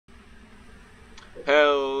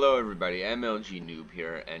Hello everybody, MLG Noob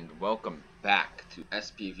here, and welcome back to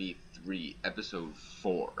SPV3 Episode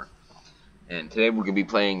 4. And today we're going to be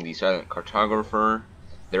playing the Silent Cartographer.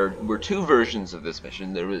 There were two versions of this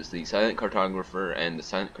mission. There was the Silent Cartographer and the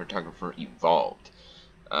Silent Cartographer Evolved.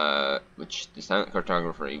 Which the Silent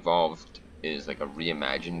Cartographer Evolved is like a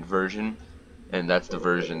reimagined version. And that's the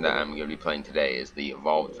version that I'm going to be playing today, is the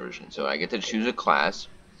Evolved version. So I get to choose a class.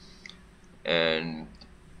 And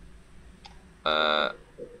at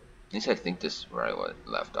least I think this is where I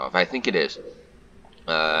left off. I think it is.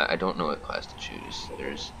 I don't know what class to choose.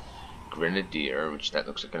 There's Grenadier, which that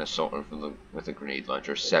looks like an assault rifle with a grenade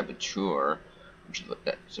launcher. Saboteur, which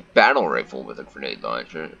is a battle rifle with a grenade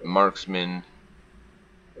launcher. Marksman.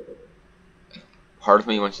 Part of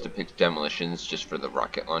me wants to pick Demolitions just for the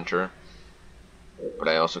rocket launcher, but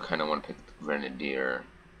I also kind of want to pick the Grenadier.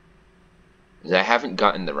 I haven't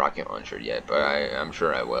gotten the rocket launcher yet, but I'm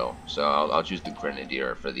sure I will. So I'll choose the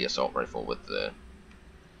Grenadier for the assault rifle with the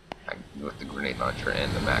grenade launcher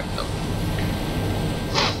and the Magnum.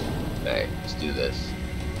 Okay, let's do this.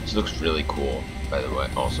 This looks really cool, by the way.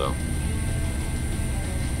 Also,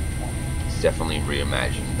 it's definitely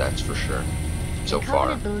reimagined. That's for sure. So far,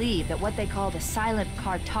 I believe that what they call the Silent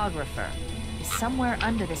Cartographer is somewhere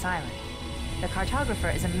under this island. The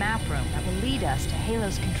Cartographer is a map room that will lead us to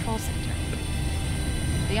Halo's control center.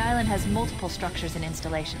 The island has multiple structures and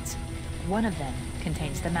installations. One of them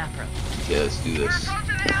contains the map room. Okay, let's do this. We're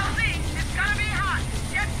approaching the LZ. It's gonna be hot.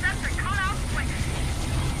 Get set to cut out quick.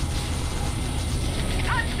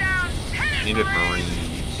 Touchdown. Hit it, Needed Marine.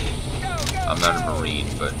 Marines. I'm not a Marine,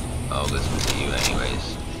 but I'll listen to you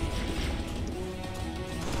anyways.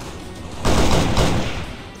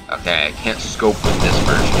 Okay, I can't scope with this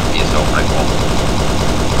version of the assault rifle.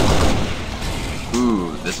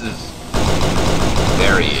 Ooh, this is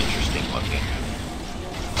very interesting looking.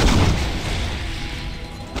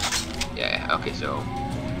 Yeah, okay, so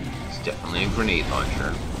it's definitely a grenade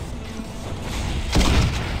launcher.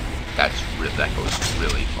 That goes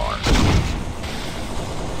really far.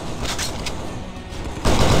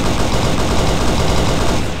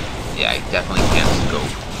 Yeah, I definitely can't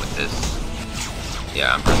scope with this.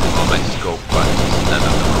 Yeah, I'm pressing all my scope buttons, none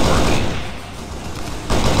of them are working.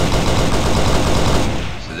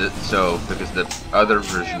 So, because the other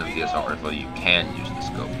version of the assault rifle, you can use the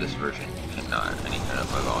scope. This version, you cannot. I need to turn up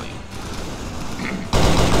my volume.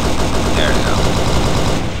 There we go.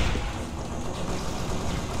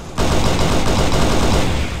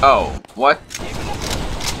 Oh, what?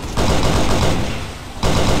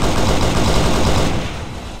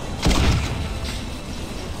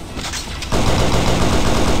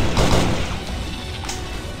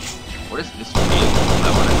 What is this vehicle? I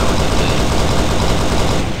want to know what this is.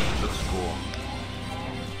 Looks cool.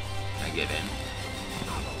 Can I get in?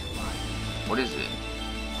 What is it?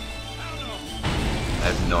 I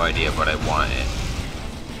have no idea, but I want it.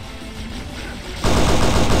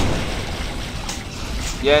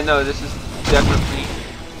 Yeah, no, this is definitely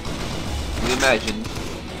reimagined.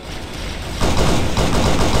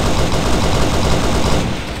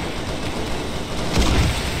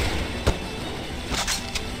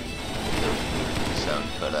 Sound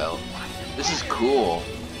cut out. This is cool.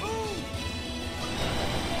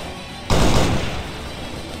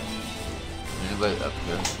 Anybody up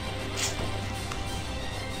here?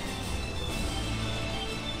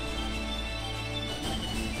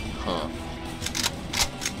 Huh.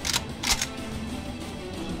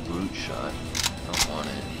 Brute shot. I don't want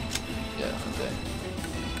it. Yeah, okay.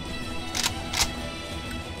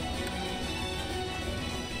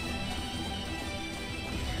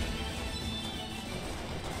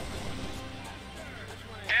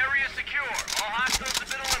 Area secure. All hostiles have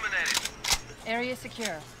been eliminated. Area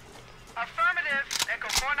secure. Affirmative. Echo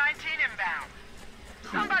 419 inbound.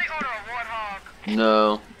 Somebody order a warthog.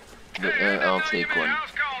 No. But, Hey, I'll take one.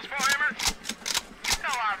 house calls for Hammer. You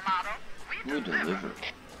know our motto. We deliver.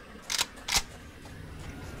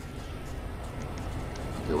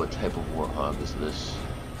 Okay, what type of warthog is this?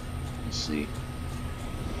 Let's see.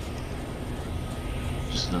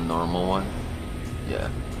 Just the normal one? Yeah.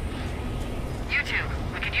 You two,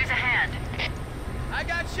 we could use a hand. I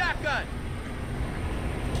got shotgun.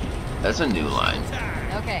 That's a new line.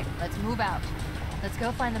 Okay, let's move out. Let's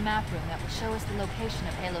go find the map room that will show us the location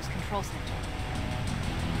of Halo's control center.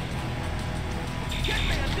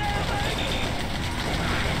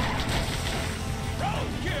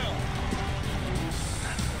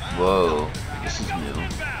 Whoa, this is new.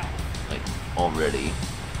 Like, already.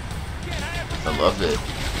 I love it.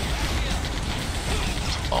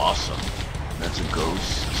 It's awesome. That's a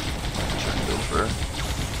ghost. Turned over.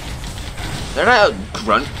 Is that a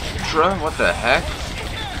Gruntra? What the heck?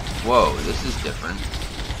 Whoa, this is different.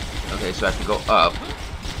 Okay, so I have to go up.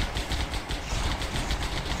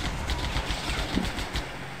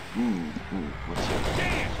 Ooh, what's here?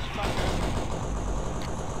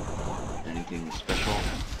 Anything special?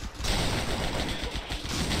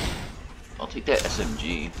 I'll take that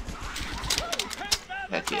SMG.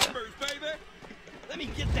 Heck yeah. Let me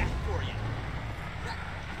get that for you.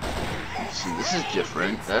 See, this is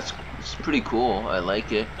different. It's pretty cool. I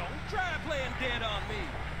like it. Don't try playing dead on me.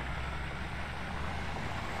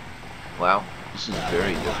 Wow, this is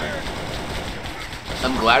very different.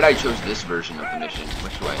 I'm glad I chose this version of the mission.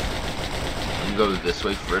 Which way? I'm gonna go this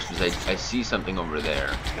way first because I see something over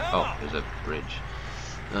there. Oh, there's a bridge.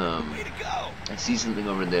 Way to go. I see something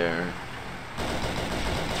over there.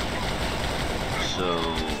 So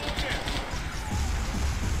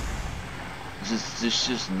does this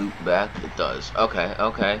just loop back? It does. Okay,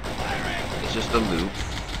 okay. It's just a loop.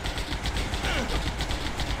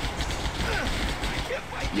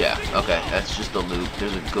 Yeah, okay, that's just a loop.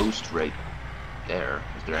 There's a ghost right there.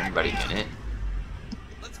 Is there anybody in it?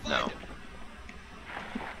 No.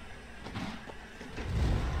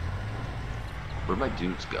 Where'd my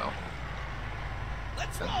dudes go?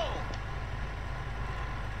 Let's roll.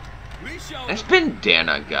 It's been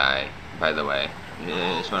Dana guy, by the way.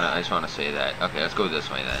 I just wanna say that. Okay, let's go this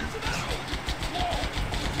way then.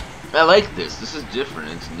 I like this. This is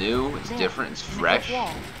different. It's new. It's different. It's fresh.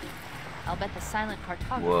 I'll bet the silent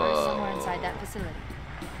cartographer is somewhere inside that facility.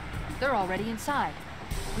 They're already inside.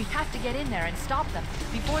 We have to get in there and stop them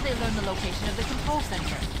before they learn the location of the control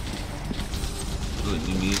center. Ooh,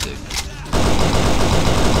 new music.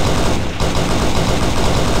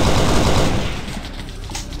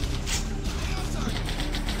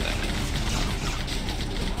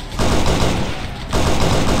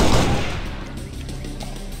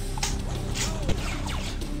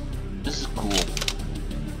 This is cool.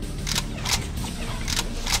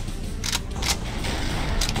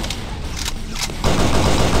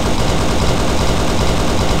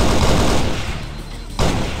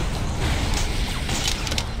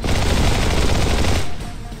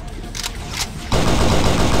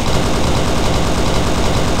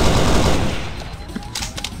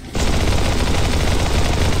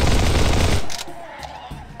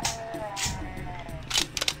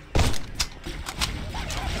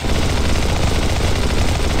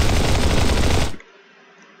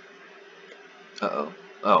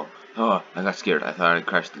 Oh, I got scared. I thought I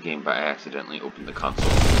crashed the game, but I accidentally opened the console.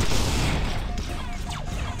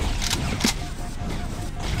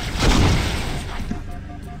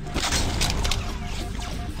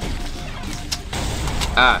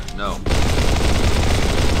 Ah, no.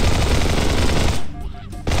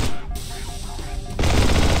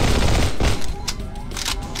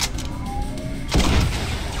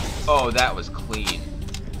 Oh, that was clean.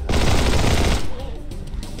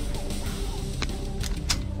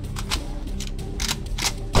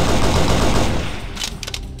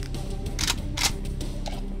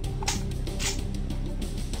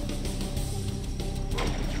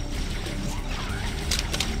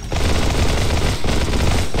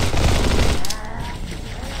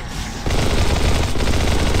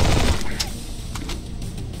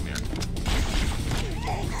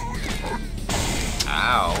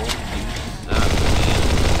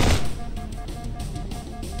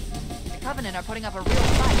 Are putting up a real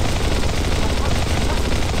fight.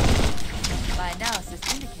 My analysis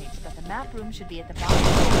indicates that the map room should be at the bottom of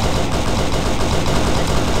the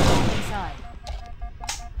room. Inside.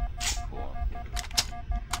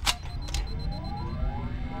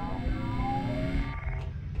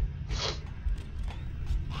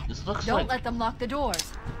 This looks Don't like... let them lock the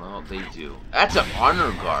doors. Well, they do. That's an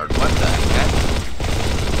honor guard. What the heck?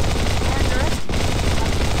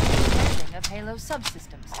 Of Halo's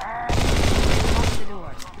subsystems. Lock the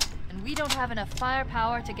doors, and we don't have enough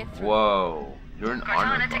firepower to get through. Whoa, you're an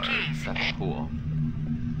honor guard. keys. That's cool.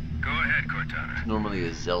 Go ahead, Cortana. It's normally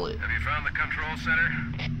a zealot. Have you found the control center?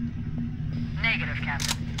 Negative,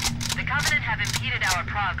 Captain. The Covenant have impeded our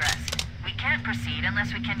progress. We can't proceed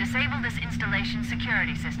unless we can disable this installation's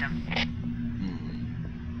security system.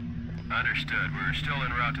 Understood. We're still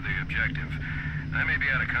en route to the objective. I may be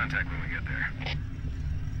out of contact when we get there.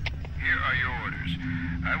 Here are your orders.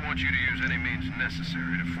 I want you to use any means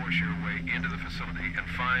necessary to force your way into the facility and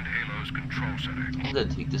find Halo's control center. I'm gonna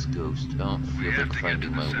take this ghost. I don't feel like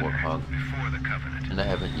finding my Warthog. Before the Covenant. And I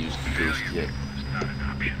haven't used the ghost yet. It's not an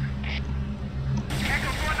option.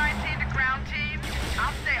 Echo 419 to ground team.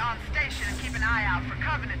 I'll stay on station and keep an eye out for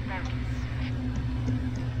Covenant mobiles.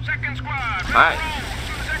 Second squad, ready to roll as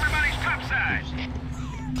soon as everybody's topside.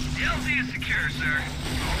 The LZ is secure, sir.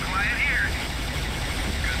 All quiet here.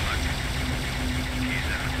 Good luck. Keys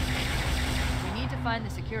out. We need to find the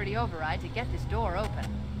security override to get this door open.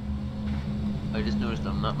 I just noticed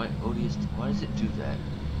I'm not my ODST. Why does it do that?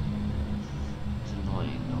 It's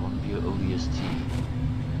annoying. I want to be an ODST.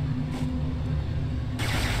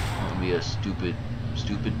 I want to be a stupid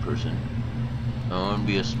person. I want to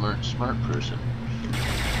be a smart person.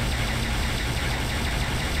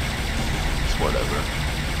 It's whatever.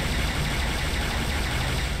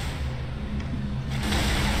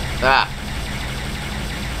 Ah!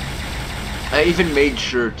 I even made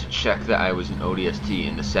sure to check that I was an ODST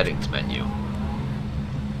in the settings menu.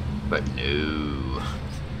 But no.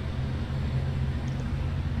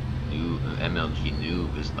 MLG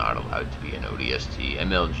Noob is not allowed to be an ODST.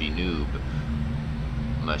 MLG Noob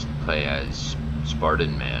must play as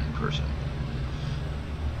Spartan Man person.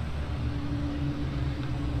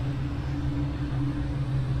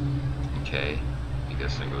 Okay, I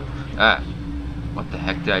guess I go. Ah! What the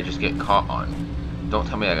heck did I just get caught on? Don't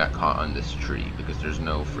tell me I got caught on this tree, because there's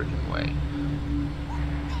no freaking way.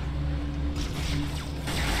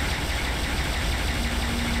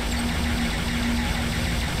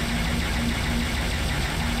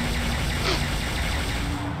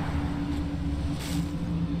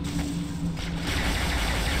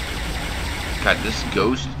 God, this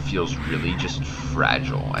ghost feels really just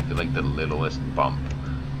fragile. I feel like the littlest bump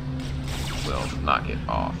will knock it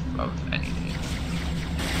off of anything.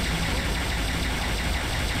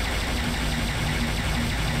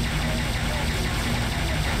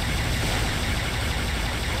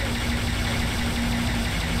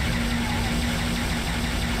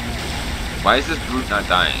 Why is this brute not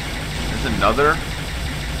dying? There's another?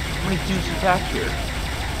 How many dudes are back here?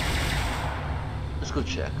 Let's go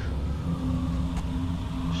check.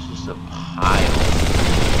 There's just a pile.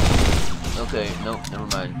 Okay, nope, never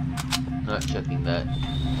mind. Not checking that.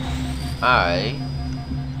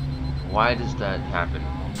 Why does that happen?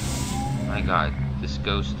 My god, this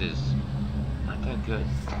ghost is not that good.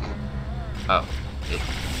 Oh, it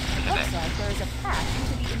connects. Looks like there is a path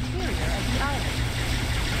into the interior of the island.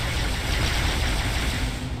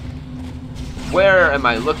 Where am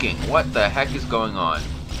I looking? What the heck is going on?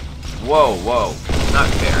 Whoa, whoa. Not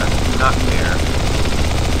fair. Not fair.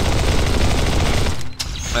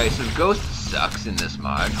 Alright, so the ghost sucks in this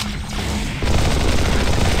mod.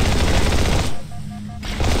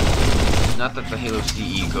 Not that the Halo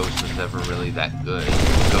CE ghost was ever really that good.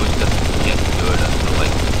 The ghost doesn't get good until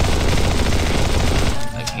like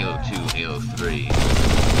Halo 2, Halo 3.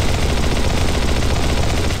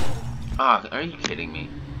 Ah, are you kidding me?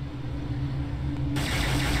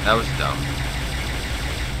 That was dumb.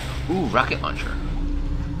 Ooh, rocket launcher.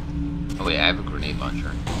 Oh wait, I have a grenade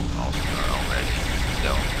launcher also already.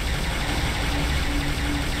 Still.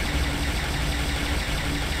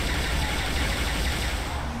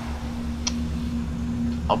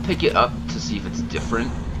 I'll pick it up to see if it's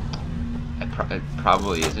different. It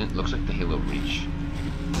probably isn't. Looks like the Halo Reach.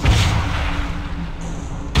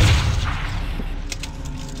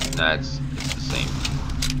 It's the same.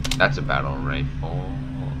 That's a battle rifle.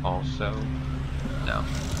 Also, no.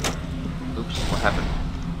 Oops, what happened?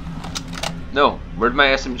 No, where'd my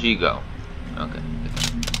SMG go? Okay.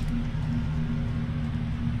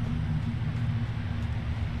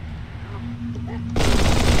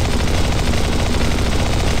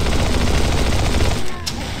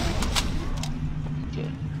 Okay.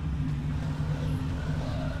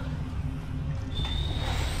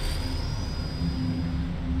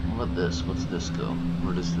 What about this? What's this go?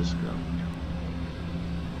 Where does this go?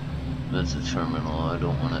 That's a terminal. I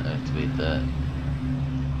don't want to activate that.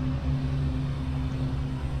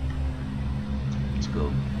 Let's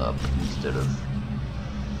go up instead of.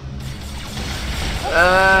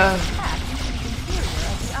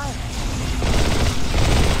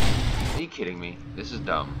 Are you kidding me? This is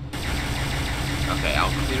dumb. Okay,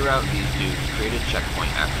 I'll clear out these dudes, create a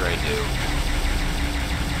checkpoint after I do.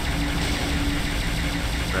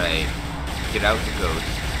 Right. Get out the ghost.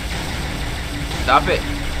 Stop it!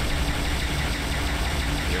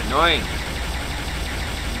 You're annoying.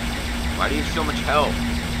 Why do you have so much health?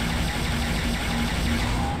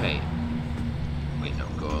 Okay. Wait, no,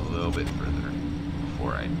 go a little bit further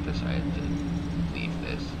before I decide to leave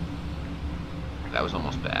this. That was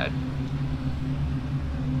almost bad.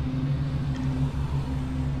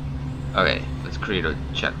 Okay, let's create a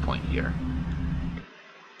checkpoint here.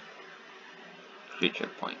 Create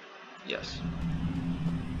checkpoint. Yes.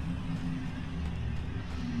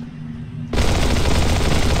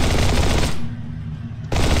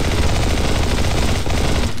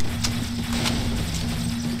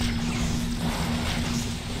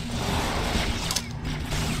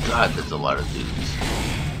 God, that's a lot of dudes.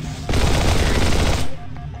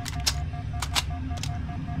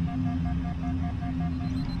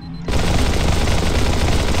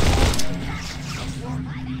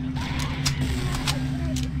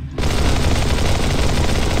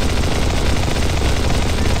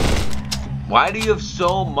 Why do you have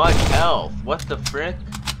so much health? What the frick?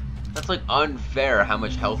 That's like unfair how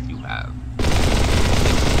much health you have.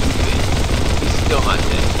 He's still not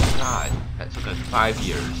dead. God, that took like 5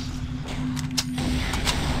 years.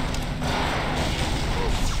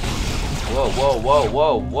 Whoa, whoa, whoa,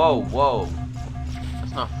 whoa, whoa, whoa.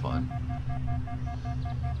 That's not fun.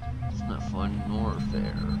 It's not fun nor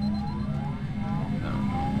fair. I don't know.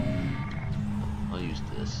 I'll use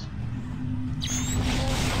this.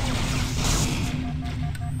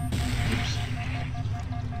 Oops.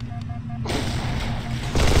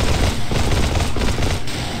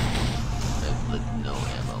 I have like no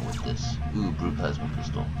ammo with this. Ooh, brute plasma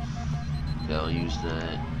pistol. Okay, I'll use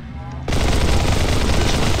that.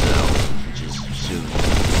 This one's out, which is soon.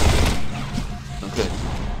 Okay,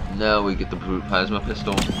 now we get the brute plasma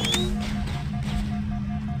pistol.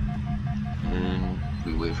 And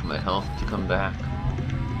we wait for my health to come back.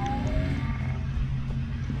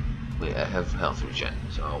 Wait, I have health regen,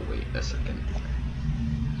 so I'll wait a second.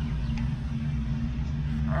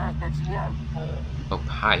 Oh,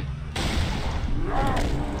 hi.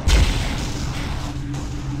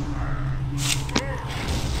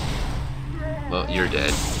 Well, you're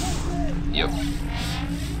dead. Yep.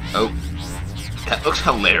 Oh. That looks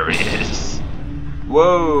hilarious.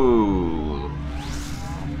 Whoa.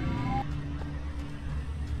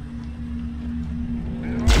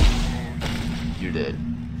 You're dead.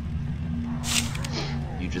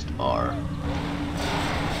 You just are.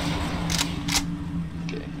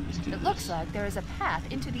 Okay, let's do this. It looks like there is a path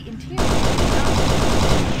into the interior.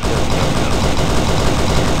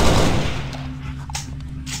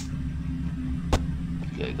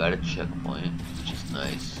 Okay, I got a checkpoint, which is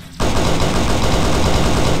nice.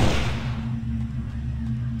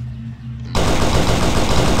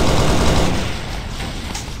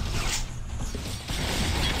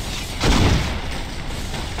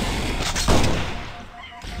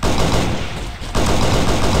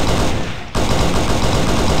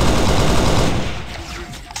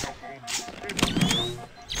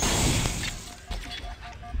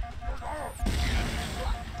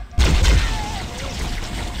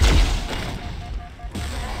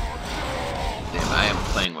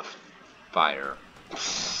 Playing with fire.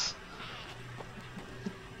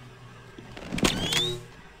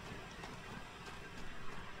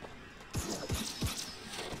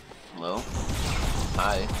 Hello?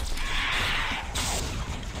 Hi.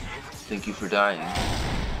 Thank you for dying.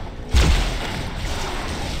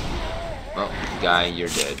 Well, guy, you're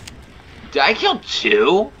dead. Did I kill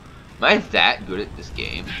 2? Am I that good at this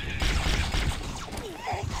game?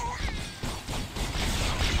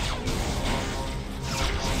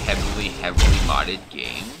 Heavily modded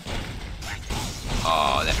game.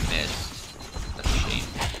 Oh, that missed. That's a shame.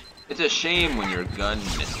 It's a shame when your gun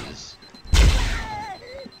misses.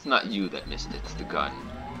 It's not you that missed it, it's the gun.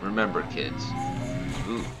 Remember, kids.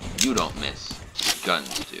 Ooh, you don't miss.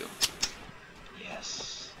 Guns do.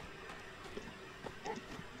 Yes.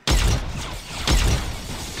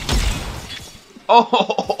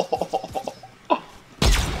 Oh!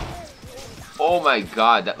 Oh my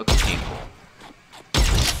god, that looks painful.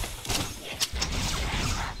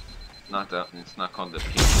 It's not called the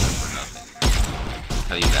piercer for nothing. I'll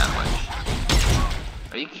tell you that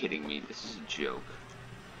much. Are you kidding me? This is a joke.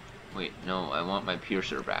 Wait, no, I want my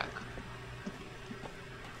piercer back.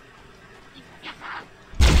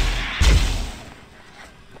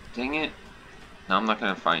 Dang it. Now I'm not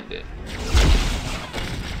gonna find it.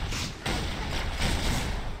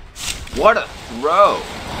 What a throw!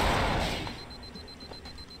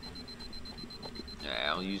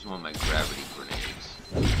 Yeah, I'll use one of my gravity grenades.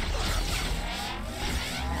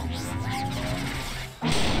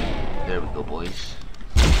 There we go, boys.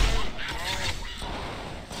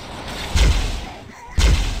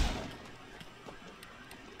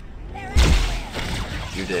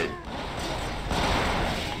 You're dead.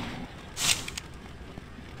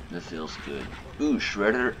 That feels good. Ooh,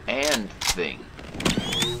 shredder and thing.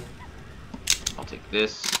 I'll take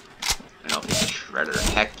this, and I'll take the shredder.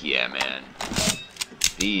 Heck yeah, man.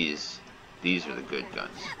 These are the good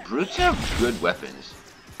guns. Brutes have good weapons.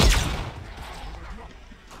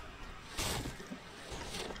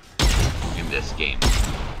 In this game.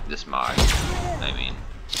 This mod. I mean.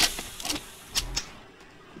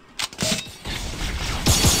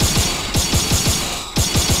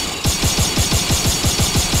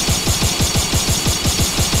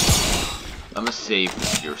 save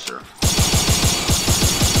the piercer.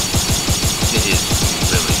 It is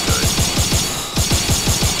really good.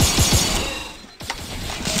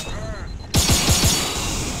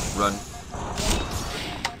 Run.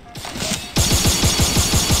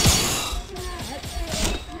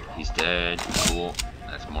 He's dead. Cool.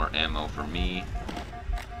 That's more ammo for me.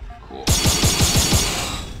 Cool.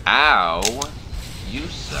 Ow! You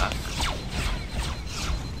suck.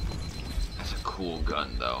 That's a cool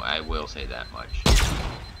gun, though. I will say that much.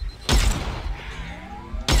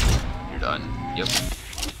 You're done. Yep.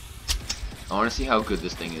 I want to see how good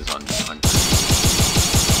this thing is on hunters.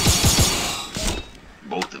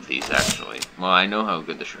 Both of these, actually. Well, I know how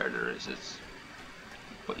good the Shredder is. It's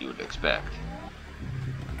what you would expect.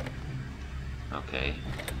 Okay.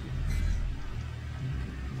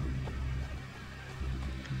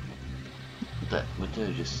 What did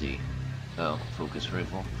I just see? Oh, focus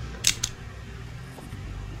rifle.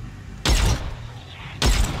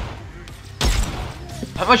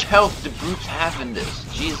 How much health do brutes have in this?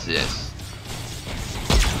 Jesus.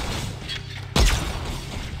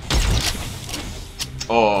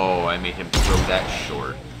 Oh, I made him throw that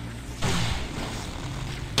short.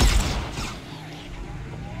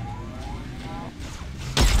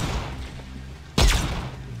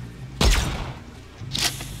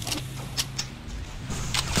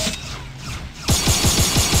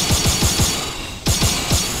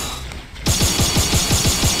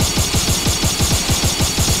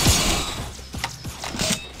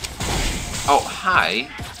 Oh, hi.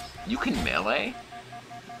 You can melee?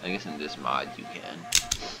 I guess in this mod you can.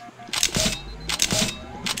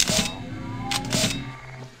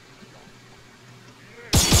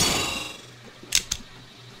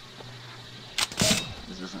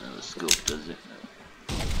 This doesn't have a scope, does it?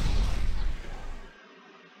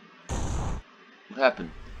 No. What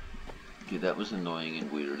happened? Okay, that was annoying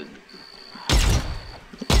and weird.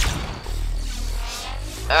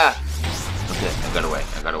 Ah! Okay, I got away.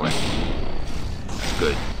 I got away. That's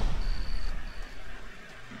good.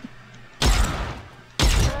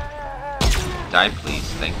 Die, please.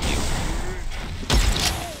 Thank you.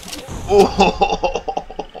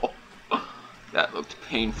 Oh! That looked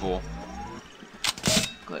painful.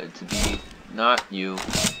 Glad to be not you.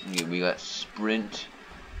 Okay, we got sprint.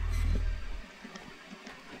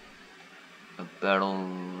 A battle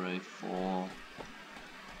rifle.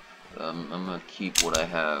 I'm gonna keep what I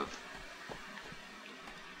have.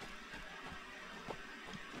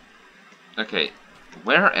 Okay,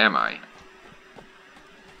 where am I?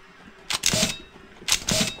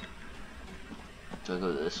 Do I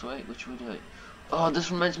go this way? Which way do I... Oh, this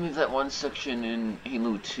reminds me of that one section in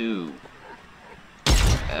Halo 2.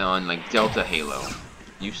 On, like, Delta Halo.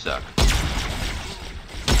 You suck.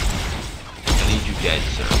 I need you dead,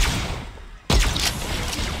 sir.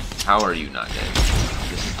 How are you not dead?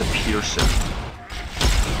 This is the Piercer.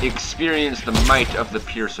 Experience the might of the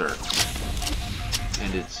Piercer.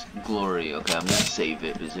 And its glory. Okay, I'm gonna save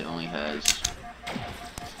it because it only has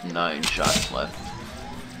 9 shots left.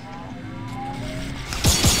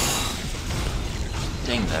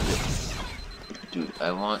 Dang that bit. Dude,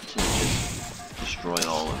 I want to just destroy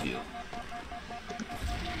all of you.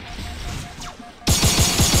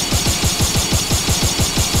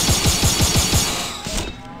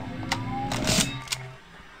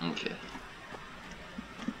 Okay.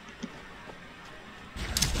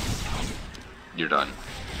 You're done.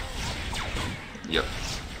 Yep.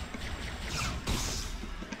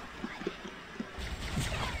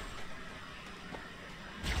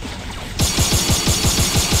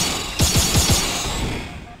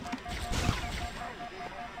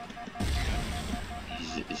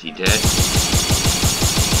 Is he dead?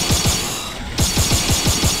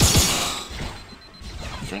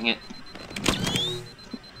 Dang it.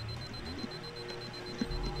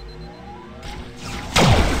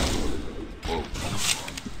 Whoa.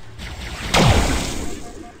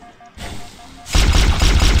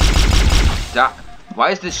 Why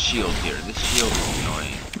is this shield here? This shield is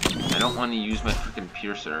annoying. I don't want to use my freaking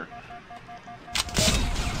piercer.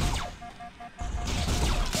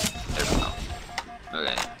 There we go.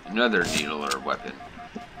 Okay, another needle or weapon.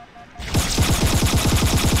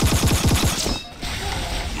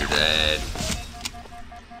 You're dead.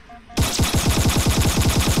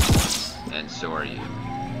 And so are you.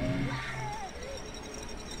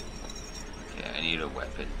 Okay, I need a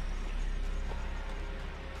weapon.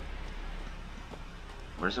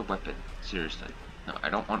 Where's a weapon? Seriously. No, I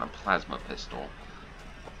don't want a plasma pistol.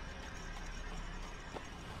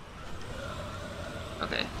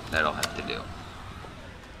 Okay, that'll have to do.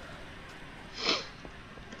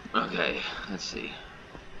 Okay, let's see.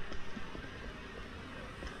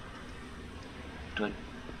 Do I...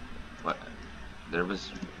 What? There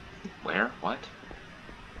was... Where? What?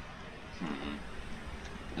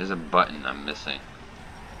 There's a button I'm missing.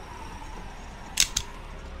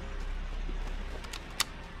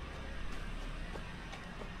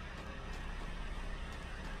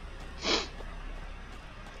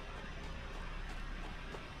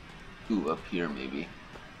 Ooh, up here maybe.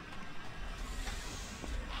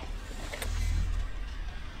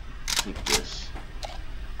 Take this.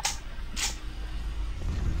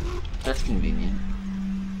 That's convenient.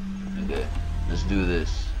 Okay, let's do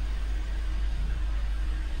this.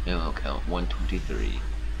 Ammo count 123.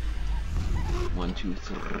 1, 2,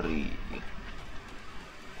 3.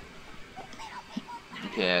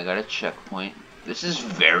 Okay, I got a checkpoint. This is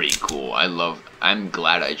very cool. I'm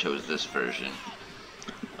glad I chose this version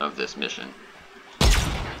of this mission.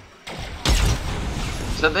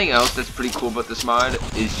 Something else that's pretty cool about this mod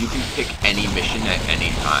is you can pick any mission at any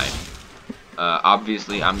time.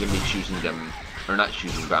 Obviously, I'm going to be choosing them, or not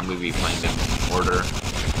choosing, but I'm going to be playing them in order.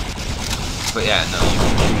 But yeah, no, you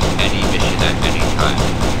can choose any mission at any time,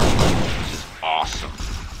 which is awesome.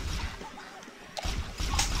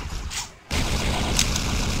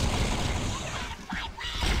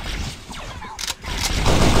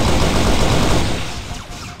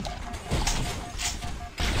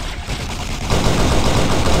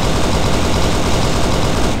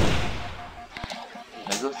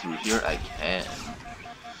 Can I go through here? I can.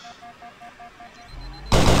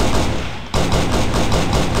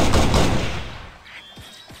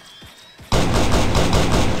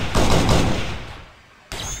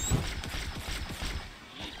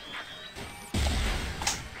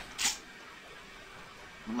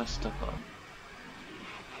 What am I stuck on?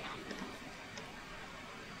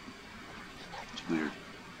 It's weird.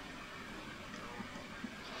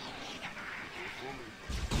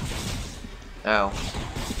 Ow.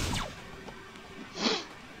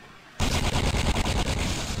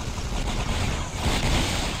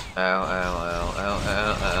 Ow, ow, ow, ow,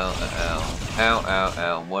 ow, ow, ow. Ow, ow,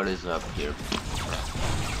 ow. What is up here?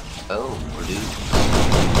 Oh, we're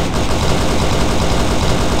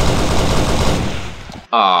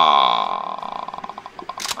Ah.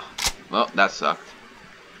 Well, that sucked.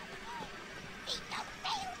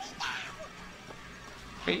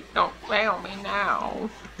 Please don't fail me now.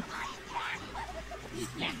 You're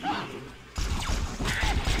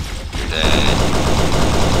dead.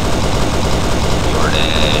 You're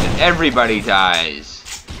dead. Everybody dies.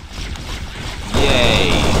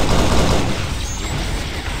 Yay.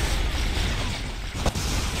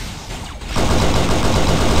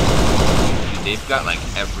 Dude, they've got like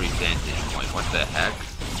every vantage point. What the heck?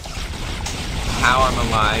 How I'm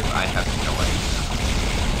alive, I have no idea.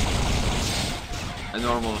 A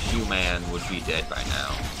normal human would be dead by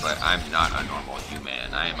now, but I'm not a normal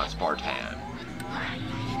human. I am a Spartan.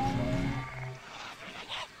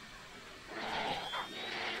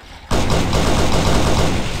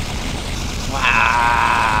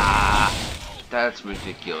 Wow! That's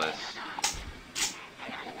ridiculous.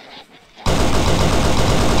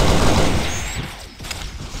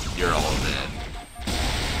 You're all dead.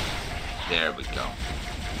 There we go.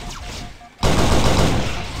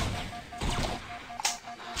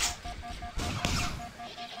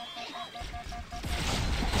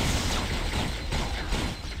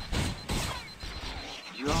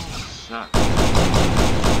 You all suck.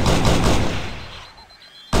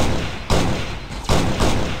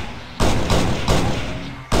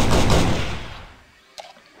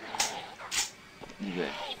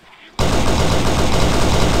 Okay.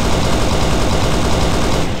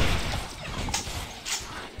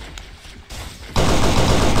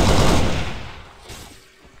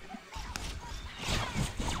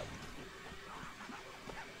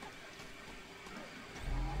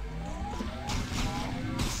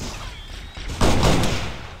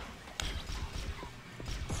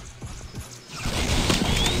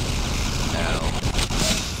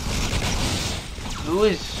 Who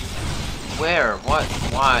is... Where? What?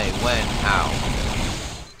 Why? When? How?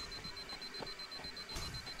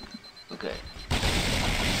 Okay.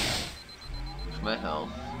 Here's my health.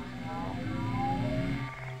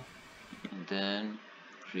 And then...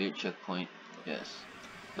 Create checkpoint. Yes.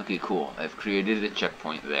 Okay, cool. I've created a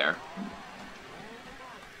checkpoint there.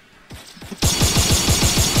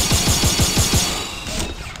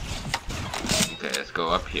 Okay, let's go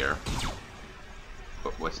up here.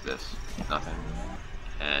 But what's this? Nothing.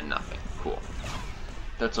 And nothing. Cool.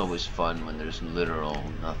 That's always fun when there's literal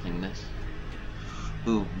nothingness.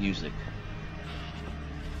 Ooh, music.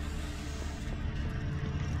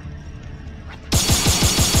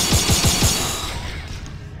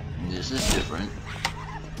 This is different.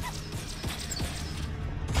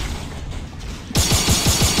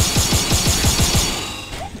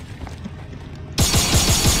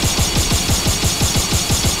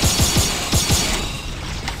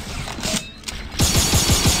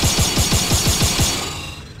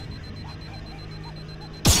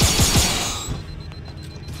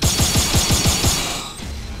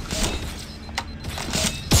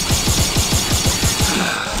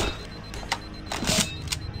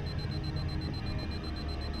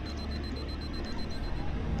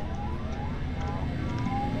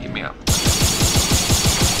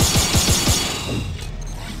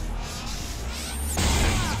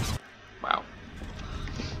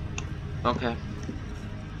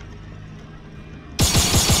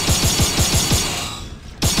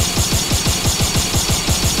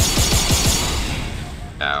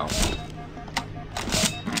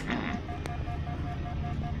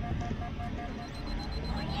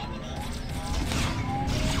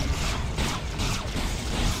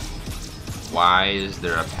 Why is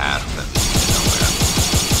there a path that leads to nowhere?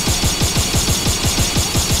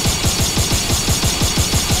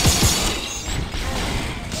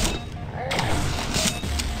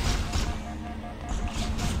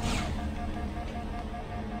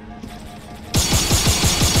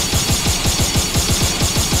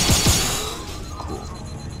 Cool.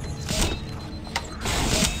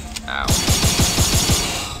 Ow.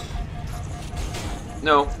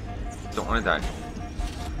 No. Don't want to die.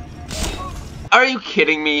 Are you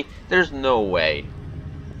kidding me? There's no way.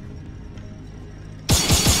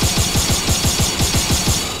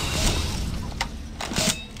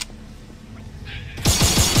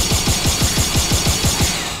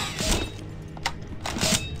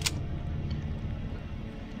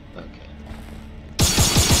 Okay.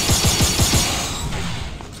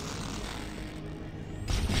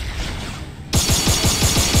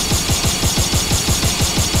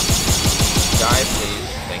 Die, please.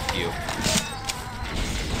 Thank you.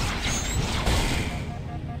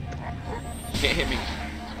 Can't hit me.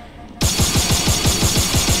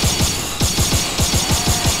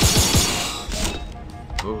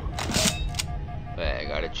 Ooh. Hey, I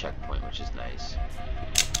got a checkpoint, which is nice.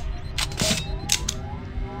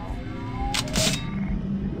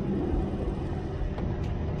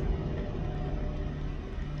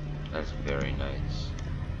 That's very nice.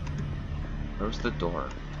 Where's the door?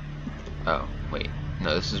 Oh, wait.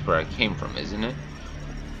 No, this is where I came from, isn't it?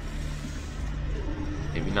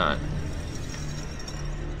 Maybe not.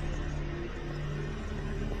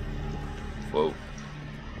 Whoa.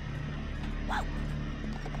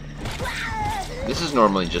 This is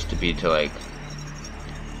normally just to be to, like,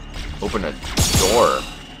 open a door.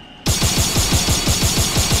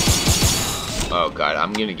 Oh god,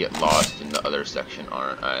 I'm gonna get lost in the other section,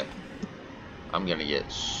 aren't I? I'm gonna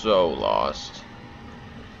get so lost.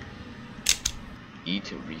 E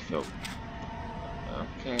to refill.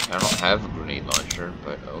 Okay, I don't have a grenade launcher,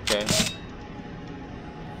 but okay.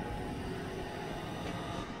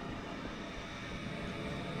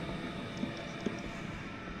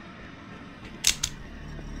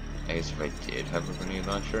 I guess if I did have a grenade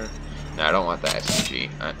launcher. No, I don't want the SMG.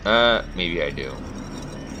 Maybe I do.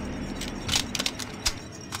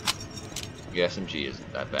 The SMG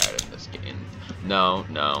isn't that bad in this game. No.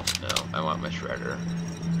 I want my shredder.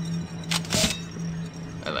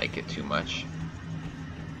 I like it too much.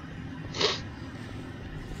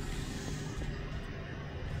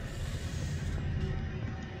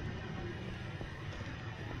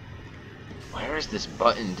 Where is this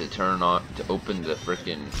button to turn on to open the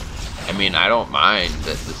frickin'? I mean, I don't mind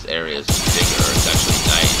that this area is bigger. It's actually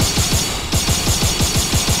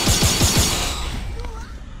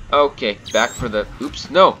nice. Okay, back for the. Oops,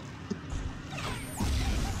 no.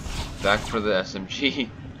 Back for the SMG.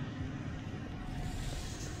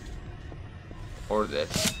 Or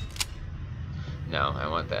this. No, I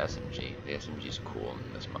want the SMG. The SMG's cool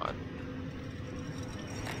in this mod.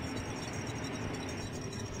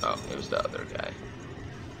 Oh, it was the other guy.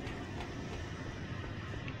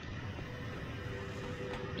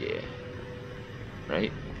 Yeah.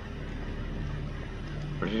 Right?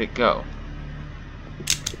 Where did it go?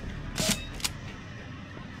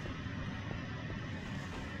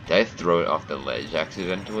 Did I throw it off the ledge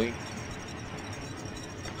accidentally?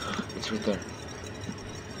 It's right there.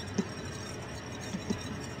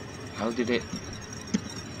 How did it?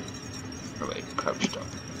 Oh wait, crouched up.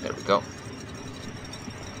 There we go.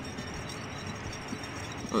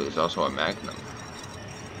 Oh, there's also a Magnum.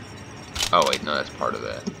 Oh wait, no, that's part of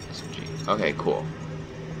the SMG. Okay, cool.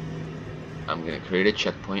 I'm gonna create a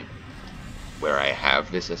checkpoint where I have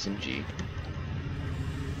this SMG.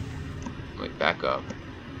 Wait, back up.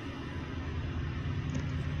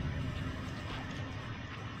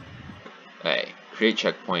 Hey, create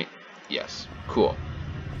checkpoint. Yes, cool.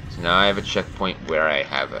 So now I have a checkpoint where I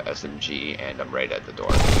have a SMG and I'm right at the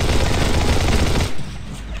door.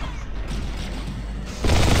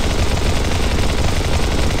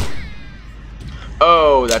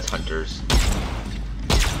 Oh, that's hunters.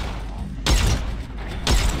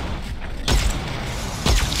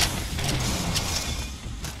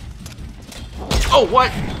 Oh,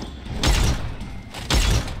 what?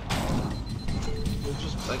 They're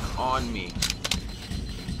just like on me.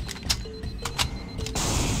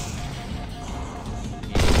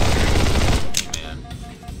 Man.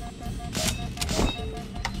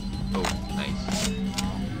 Oh, nice.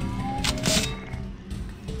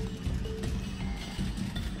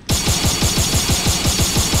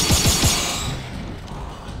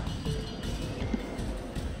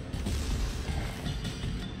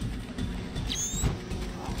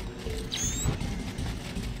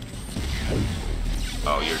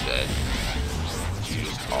 Oh, you're dead. You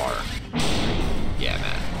just are. Yeah,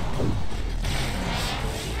 man.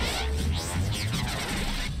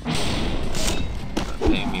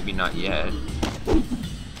 Okay, maybe not yet.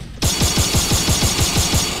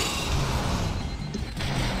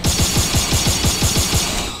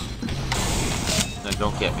 No,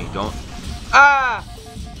 don't get me. Don't. Ah!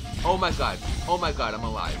 Oh my god. Oh my god, I'm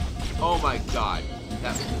alive. Oh my god.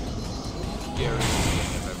 That was the scariest thing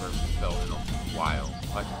I've ever felt in a while.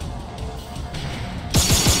 What?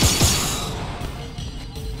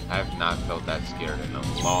 I have not felt that scared in a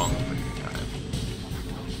long freaking time.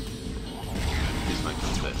 This might be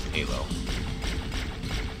the Halo.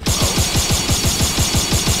 Oh.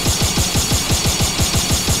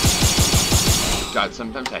 God,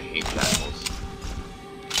 sometimes I hate shackles.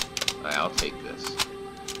 Alright, I'll take this.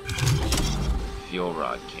 Fuel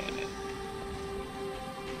rod cannon.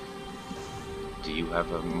 Do you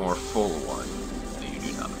have a more full one? No, you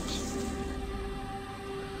do not.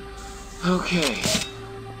 Okay.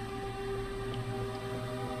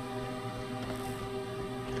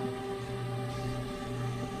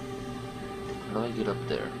 How do I get up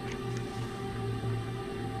there?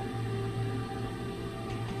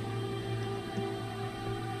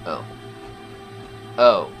 Oh.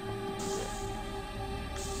 Oh.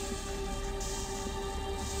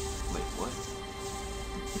 Wait, what?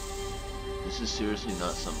 This is seriously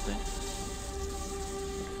not something?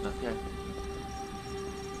 Okay.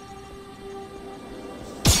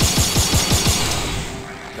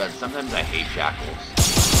 God, sometimes I hate shackles.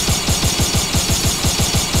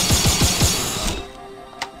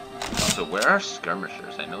 Also, where are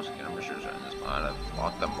skirmishers? I know skirmishers are in this mod. I've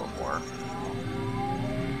fought them before.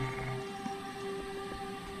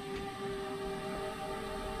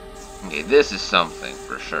 Okay, this is something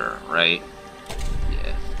for sure, right?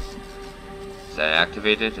 Yeah. Is that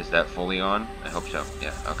activated? Is that fully on? I hope so.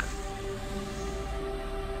 Yeah, okay.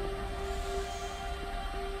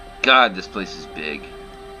 God, this place is big.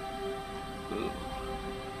 Ooh.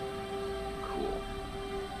 Cool.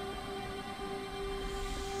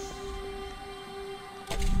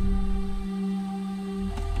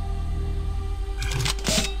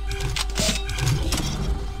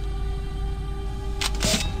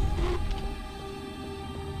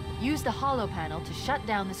 Use the holo panel to shut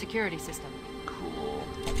down the security system. Cool.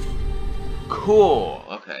 Cool!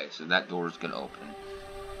 Okay, so that door is gonna open.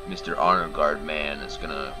 Mr. Honor Guard man is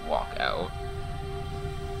gonna walk out.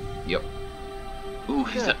 Yep. Ooh,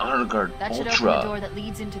 he's an Honor Guard That Ultra. should open the door that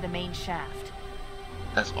leads into the main shaft.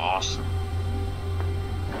 That's awesome.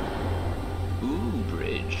 Ooh,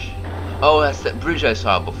 bridge. Oh, that's that bridge I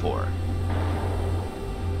saw before.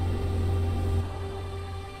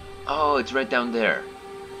 Oh, it's right down there.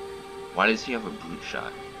 Why does he have a brute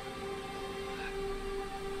shot?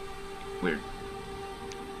 Weird.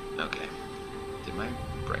 Okay. Did my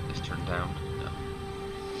brightness turn down? No.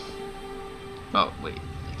 Oh, wait.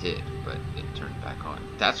 It did, but it turned back on.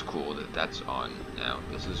 That's cool that that's on now.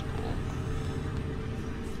 This is cool.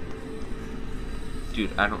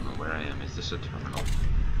 Dude, I don't know where I am. Is this a terminal?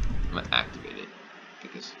 I'm gonna activate it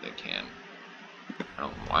because I can. I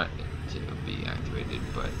don't want it to be activated,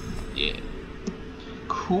 but yeah.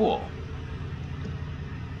 Cool.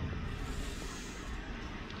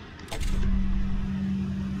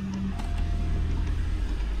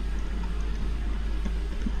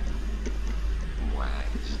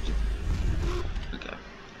 Okay.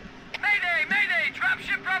 Mayday! Mayday!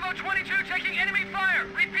 Dropship Bravo 22 taking enemy fire!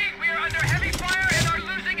 Repeat, we are under heavy fire and are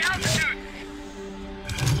losing altitude!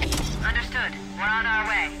 Understood. We're on our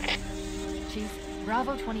way. Chief,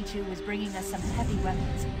 Bravo 22 was bringing us some heavy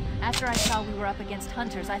weapons. After I saw we were up against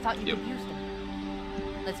hunters, I thought you could use them.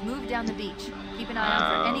 Let's move down the beach. Keep an eye out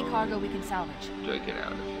for any cargo we can salvage. Do I get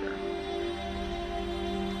out of here?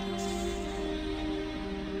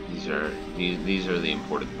 These are the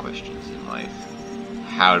important questions in life.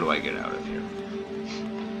 How do I get out of here?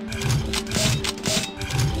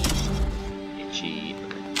 Itchy.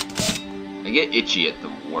 Okay. I get itchy at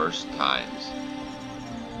the worst times.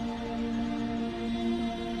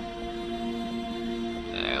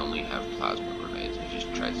 I only have plasma grenades. I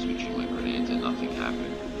just tried switching my grenades and nothing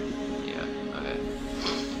happened. Yeah, okay.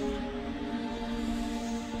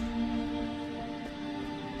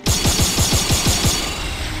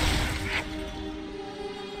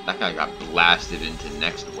 That guy got blasted into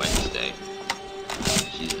next Wednesday.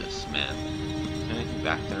 Jesus, man. Is there anything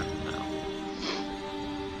back there? No.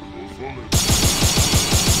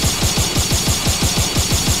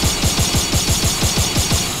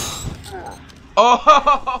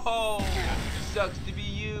 Oh! Sucks to be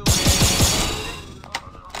you, man.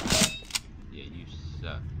 Yeah, you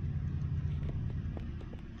suck.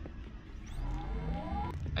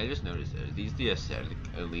 I just noticed, are these the aesthetic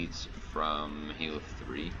elites from Halo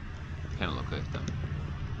 3? Kind of look like them.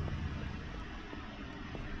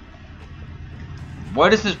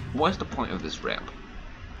 What is this? What's the point of this ramp?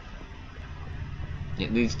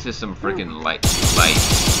 It leads to some freaking lights.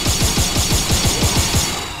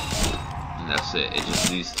 And that's it. It just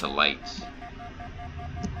leads to lights.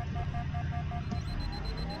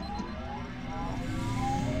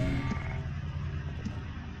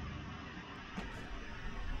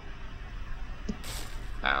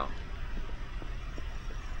 Ow.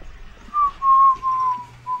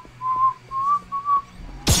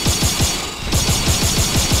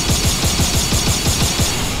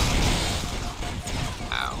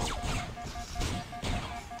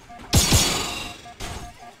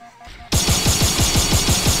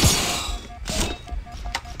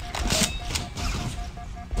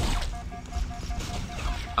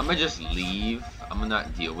 I'm gonna just leave. I'm gonna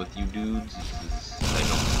not deal with you dudes. I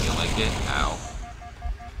don't feel like it. Ow.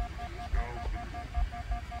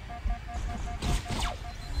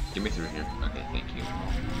 Get me through here. Okay, thank you.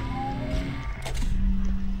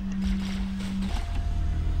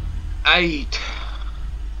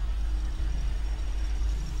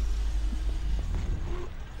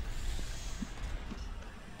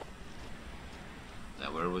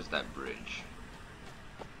 Now, where was that bridge?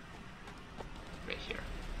 Right here.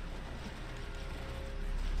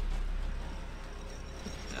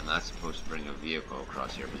 I'm not supposed to bring a vehicle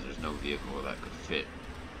across here because there's no vehicle that could fit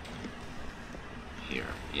here.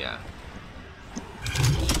 Yeah.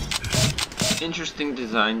 Interesting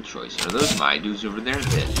design choice. Are those my dudes over there?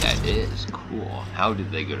 That is cool. How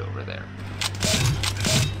did they get over there?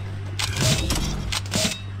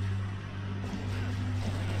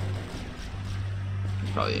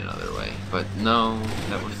 There's probably another way, but no,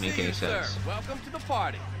 that wouldn't make any sense. Sir. Welcome to the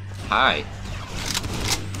party. Hi.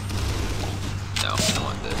 No, I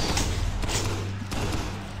want this.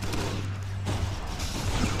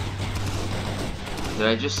 Did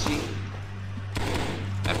I just see?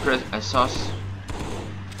 I saw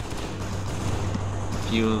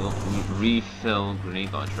fuel refill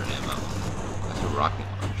grenade launcher ammo. That's a rocket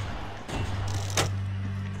launcher.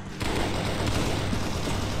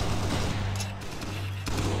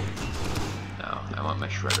 No, I want my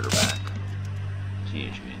shredder back.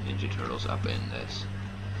 Teenage Mutant Ninja Turtles up in this.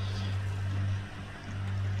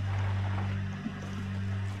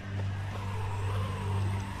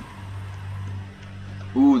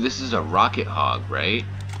 Ooh, this is a rocket hog, right?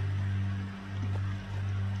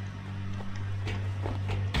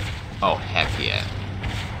 Oh, heck yeah.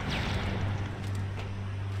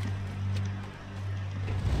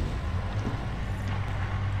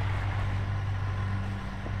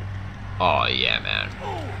 Oh, yeah, man.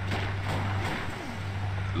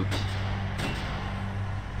 Oops.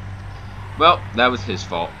 Well, that was his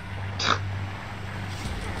fault.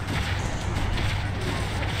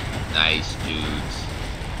 Nice, dudes.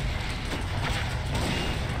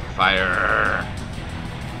 Fire.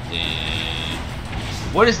 Damn.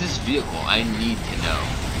 What is this vehicle? I need to know.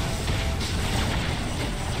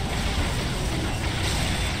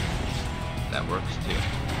 That works too.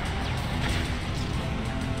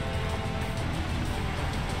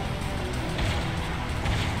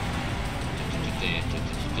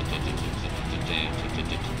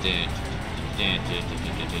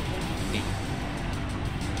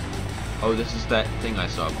 Oh, this is that thing I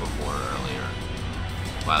saw before earlier.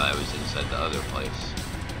 While I was inside the other place.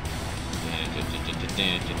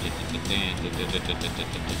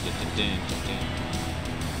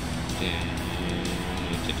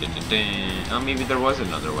 Oh, maybe there was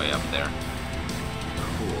another way up there.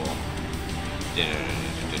 Cool.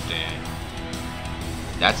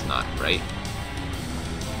 That's not right.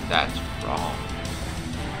 That's wrong.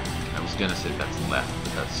 I was gonna say that's left,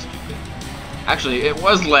 but that's stupid. Actually, it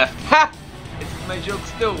was left. Ha! My joke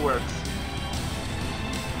still works.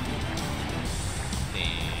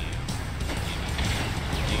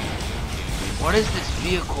 What is this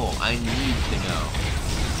vehicle? I need to know.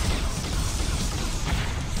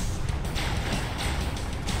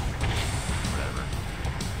 Whatever.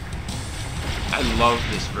 I love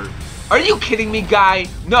this version. Are you kidding me, guy?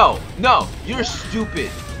 No, no, you're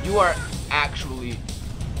stupid. You are actually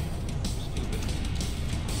stupid.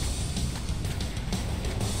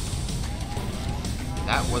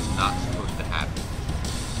 That was not supposed to happen.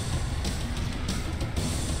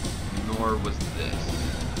 Nor was this.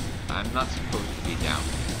 I'm not supposed to be down.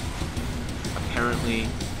 Apparently,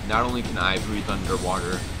 not only can I breathe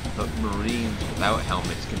underwater, but Marines without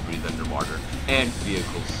helmets can breathe underwater, and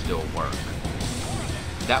vehicles still work.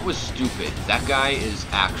 That was stupid. That guy is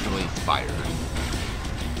actually fired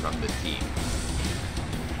from the team.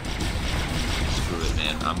 of it,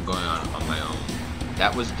 man. I'm going on my own.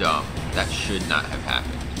 That was dumb. That should not have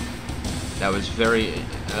happened. That was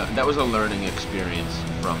that was a learning experience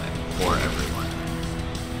from it for everyone.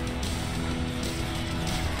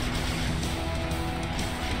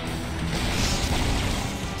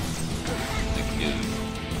 Like, dude,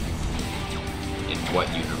 in what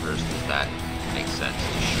universe does that make sense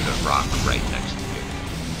to shoot a rock right next to you?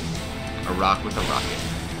 A rock with a rocket.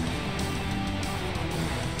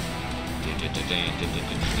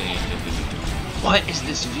 What is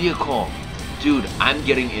this vehicle? Dude, I'm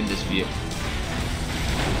getting in this vehicle.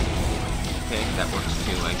 Okay, that works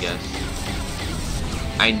too, I guess.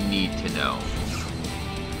 I need to know.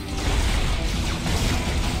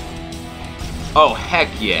 Oh, heck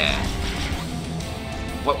yeah.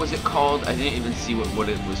 What was it called? I didn't even see what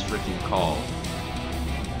it was freaking called.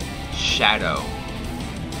 Shadow.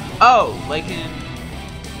 Oh, like in...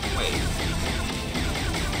 Wait.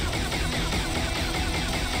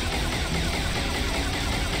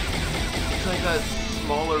 It's like a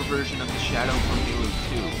smaller version of the Shadow from Halo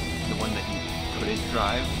 2. The one that you couldn't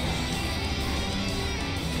drive.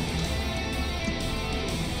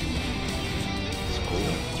 It's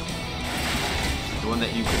cool. The one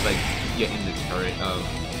that you could, like, get in the turret of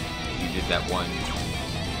if you did that one...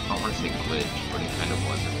 I don't want to say glitch, but it kind of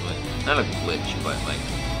was a glitch. Not a glitch, but, like...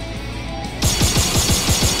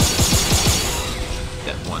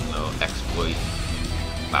 that one, though, exploit.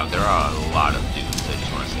 Wow, there are a lot of dudes, I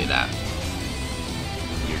just want to say that.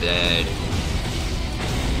 You're dead.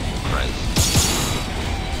 Christ.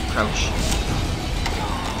 Crouch.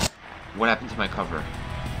 What happened to my cover?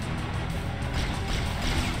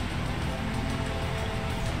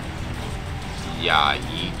 Yeah,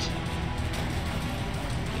 yeet.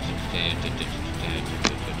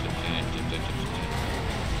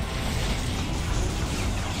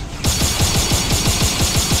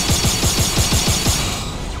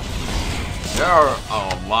 There are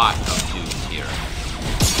a lot of dudes here.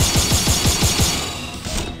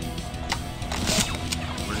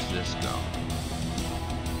 Where does this go?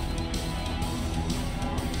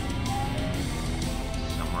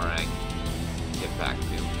 Somewhere I can get back to.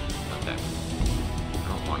 Okay. I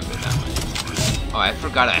don't want to go that way. Oh, I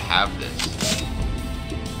forgot I have this.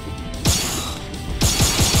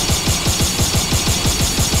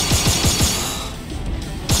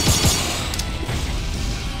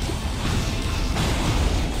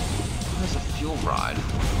 Rod.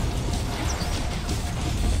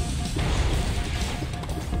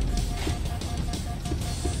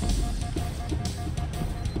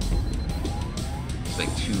 It's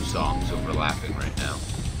like two songs overlapping right now.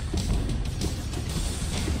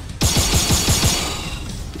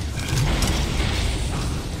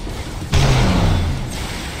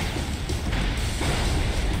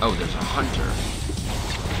 Oh, there's a hunter.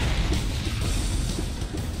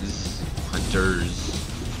 This hunters.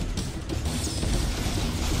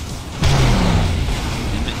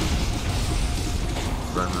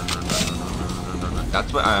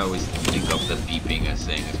 That's what I always think of the beeping as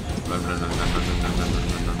saying is run, run, run, run, run, run, run,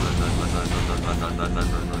 run, run, run, run, run, run, run,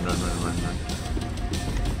 run, run, run, run.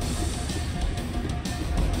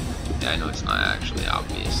 Yeah, I know it's not actually,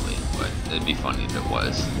 obviously, but it'd be funny if it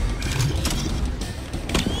was.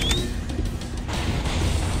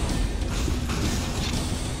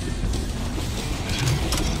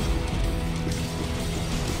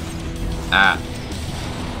 Ah.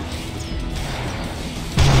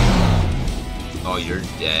 Oh, you're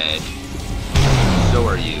dead. So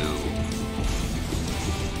are you.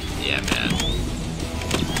 Yeah, man.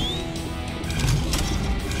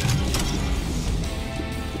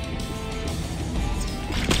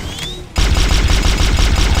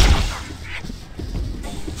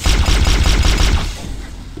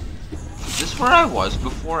 Is this where I was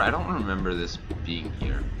before? I don't remember this being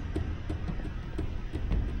here.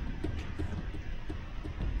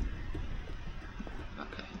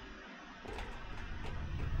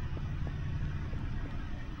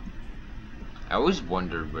 I always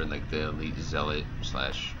wondered where, like, the elite zealot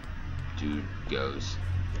slash dude goes.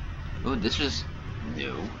 Oh, this is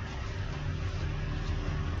new.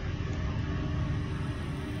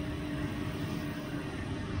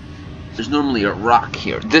 There's normally a rock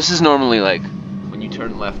here. This is normally, like, when you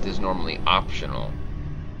turn left is normally optional.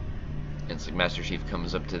 And it's like Master Chief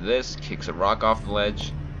comes up to this, kicks a rock off the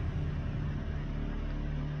ledge,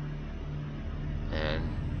 and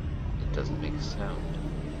it doesn't make a sound.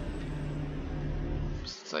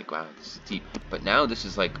 It's like, wow, this is deep. But now this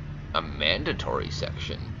is like a mandatory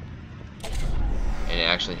section. And it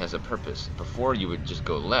actually has a purpose. Before you would just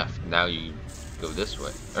go left. Now you go this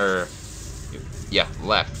way. Yeah,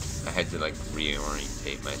 left. I had to like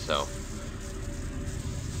reorientate myself.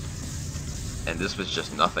 And this was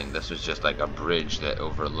just nothing. This was just like a bridge that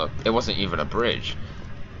overlooked. It wasn't even a bridge.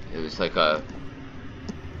 It was like a,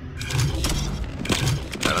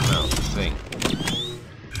 I don't know, thing.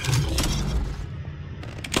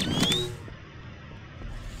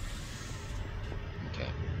 Okay.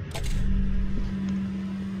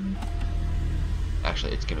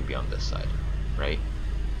 Actually, it's gonna be on this side, right?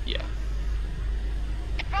 Yeah.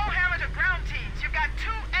 Bowhammer to ground teams. You've got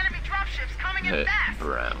 2 enemy dropships coming in fast.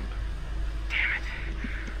 Brown. Damn it.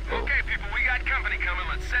 Whoa. Okay, people, we got company coming.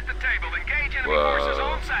 Let's set the table. Engage enemy forces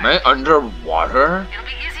Whoa. on sight. Am I underwater? It'll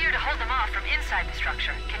be easier to hold them off from inside the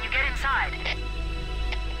structure. Can you get inside?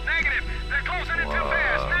 Negative. They're closing in too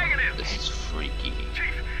fast. Negative. This is freaky.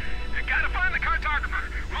 Chief, you gotta find the cartographer.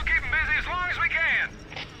 We'll keep him busy as long as we can.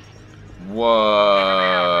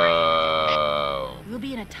 Whoa. We'll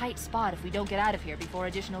be in a tight spot if we don't get out of here before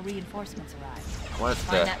additional reinforcements arrive. What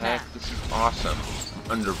Find the that heck? map. This is awesome.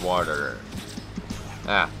 Underwater.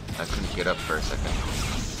 Ah, I couldn't get up for a second.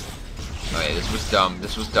 Okay, this was dumb.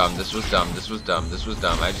 This was dumb. This was dumb. This was dumb. This was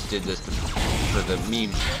dumb. I just did this for the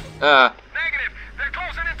meme. Ah. Negative. They're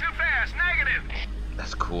closing in too fast. Negative.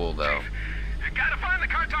 That's cool though. Chief, you gotta find the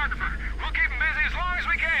cartographer. We'll keep him busy as long as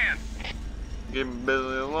we can. Get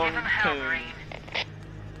busy a long Give him hell, time. Marine.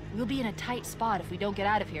 We'll be in a tight spot if we don't get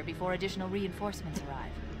out of here before additional reinforcements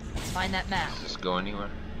arrive. Let's find that map. Does this go anywhere?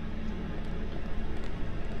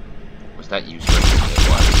 Was that useless? It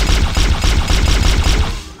was.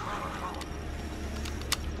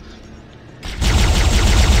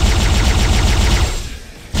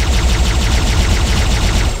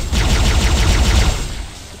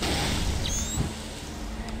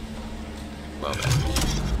 Well then.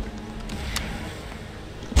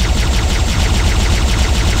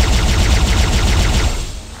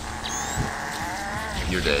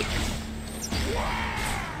 You're dead.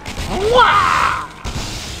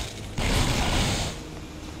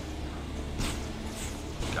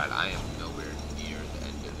 God, I am nowhere near the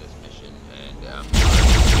end of this mission, and it's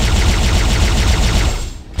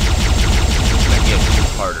gonna be a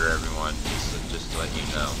two-parter, everyone. Just to let you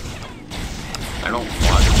know. I don't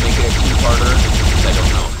want to make it a two-parter because I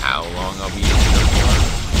don't know how long I'll be in here for,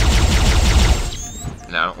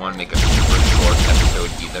 and I don't want to make a super short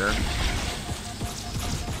episode either.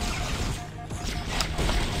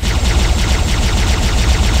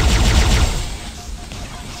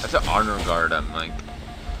 That's an honor guard, I'm like,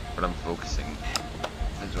 but I'm focusing.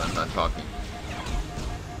 That's why I'm not talking.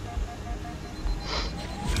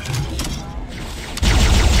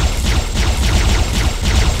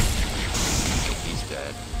 Okay, he's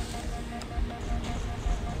dead.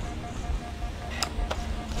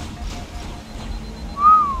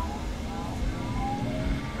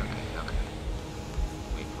 Okay.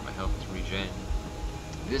 Wait for my health to regen.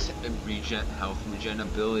 This health regen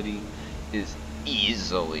ability is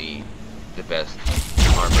easily the best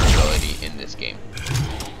armor ability in this game.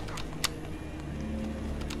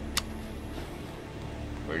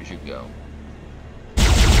 Where'd you go?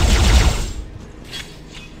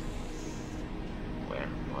 Where?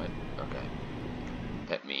 What? Okay.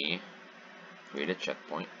 Let me create a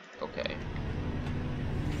checkpoint. Okay.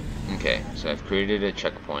 Okay, so I've created a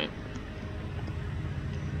checkpoint.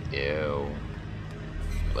 Ew.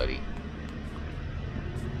 Bloody.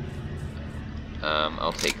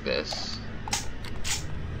 I'll take this.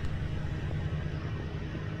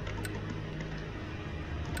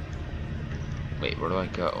 Wait, where do I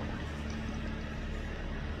go?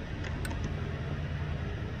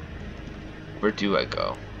 Where do I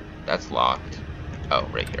go? That's locked. Oh,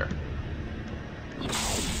 right here.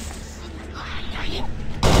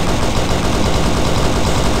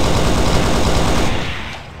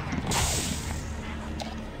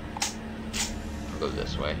 I'll go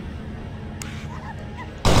this way.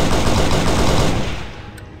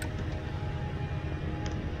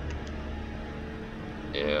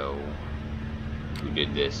 Ew. Who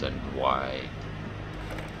did this and why?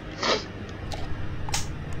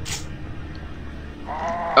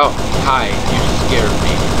 Oh, hi. You scared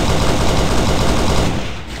me.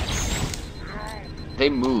 They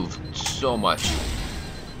move so much.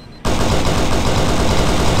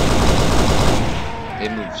 They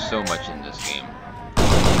move so much in this game.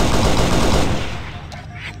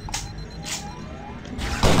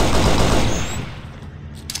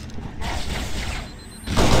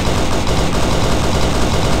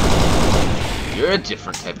 You're a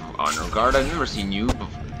different type of honor guard. I've never seen you before.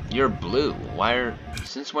 You're blue. Why are...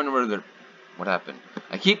 Since when were there... What happened?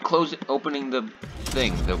 I keep opening the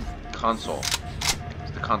thing, the console.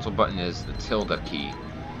 The console button is the tilde key.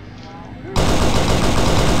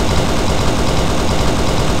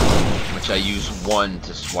 I'm which I use one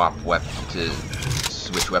to swap to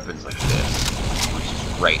switch weapons like this, which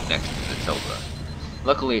is right next to the tilde.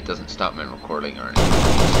 Luckily, it doesn't stop my recording or anything.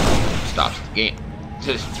 It stops the game.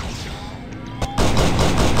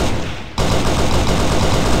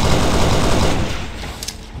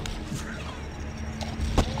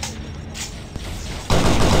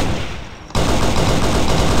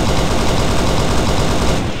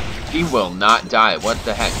 He will not die. What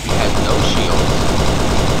the heck? He has no shields.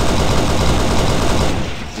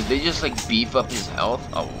 Did they just like beef up his health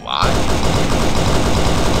a lot?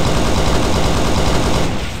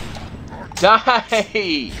 Die!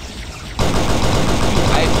 Dude,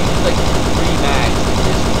 I've used like 3 mags in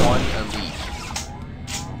this one elite.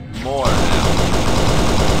 More now.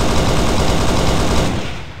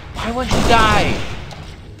 Why won't you die?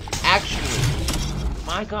 Actually.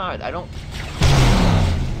 My god, I don't...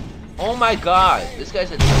 Oh my god, this guy's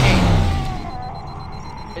a tank.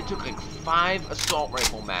 It took like 5 assault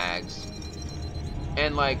rifle mags.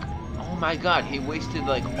 And like, oh my god, he wasted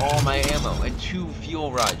like all my ammo and 2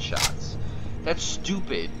 fuel rod shots. That's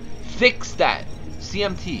stupid. Fix that.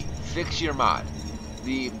 CMT, fix your mod.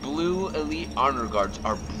 The blue elite honor guards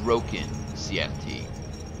are broken, CMT.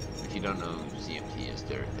 If you don't know who CMT is,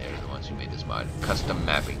 they're the ones who made this mod. Custom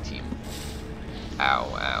mapping team.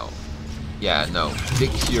 Ow, ow. Yeah, no.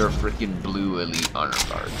 Fix your freaking blue elite honor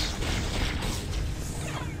guards.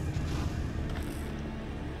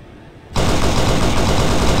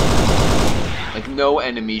 Like, no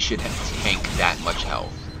enemy should tank that much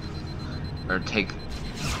health. Or take...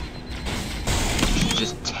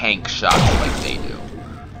 just tank shots like they do.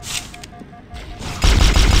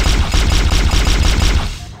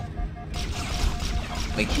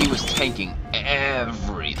 Like, he was tanking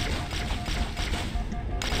everything.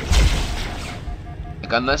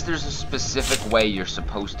 Like, unless there's a specific way you're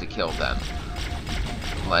supposed to kill them.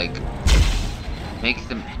 Like, make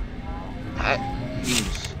them... That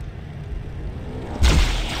seems...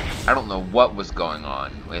 I don't know what was going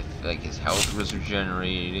on with, like, his health was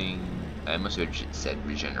regenerating. I must have said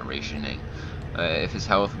regenerationing. If his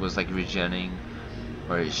health was, like, regenerating,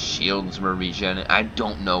 or his shields were regenerating. I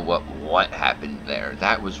don't know what happened there.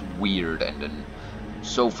 That was weird and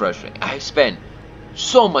so frustrating. I spent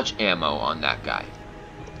so much ammo on that guy.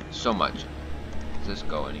 So much. Does this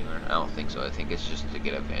go anywhere? I don't think so. I think it's just to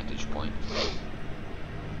get a vantage point.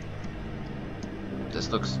 This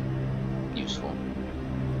looks useful.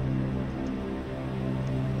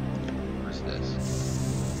 What's this?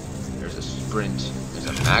 There's a sprint. There's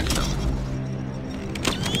a magnum.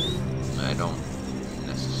 I don't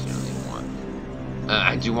necessarily want.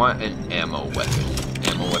 I do want an ammo weapon.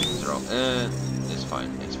 Ammo weapons are all. It's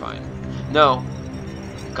fine. It's fine. No.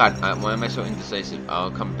 God, why am I so indecisive? I'll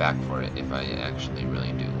come back for it if I actually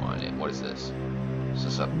really do want it. What is this? Is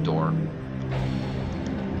this a door?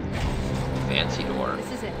 Fancy door.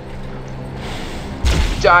 This is it.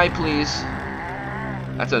 Die, please.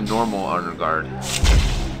 That's a normal honor guard.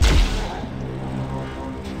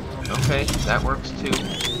 Okay, that works too.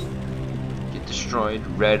 Get destroyed.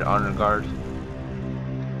 Red honor guard.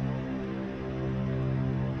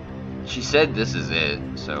 She said this is it,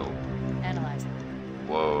 so... Analyze it.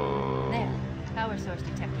 Whoa. There. Power source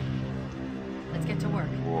detected. Let's get to work.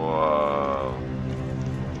 Whoa.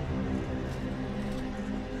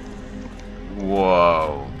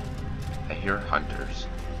 Whoa. I hear hunters.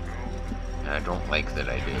 And I don't like that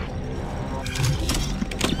I do.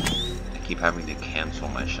 I keep having to cancel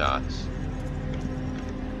my shots.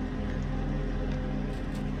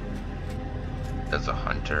 That's a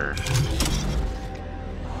hunter.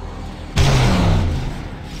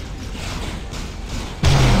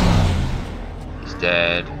 He's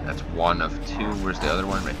dead. That's 1 of 2. Where's the other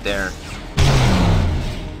one? Right there.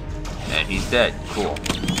 And he's dead. Cool.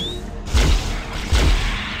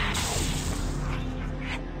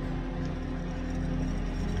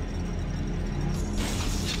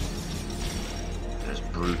 There's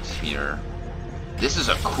brutes here. This is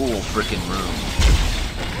a cool freaking room.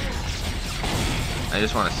 I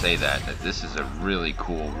just want to say that this is a really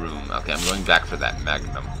cool room. Okay, I'm going back for that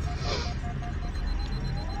magnum.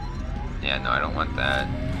 Yeah, no, I don't want that.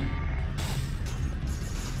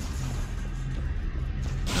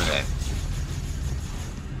 Okay.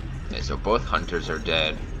 Okay, so both hunters are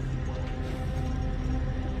dead.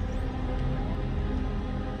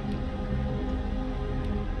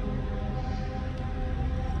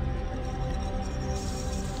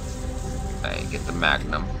 Okay, get the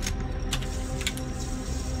magnum.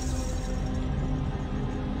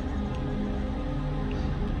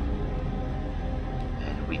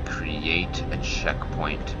 Create a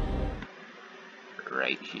checkpoint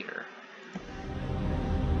right here.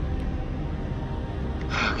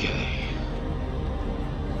 Okay.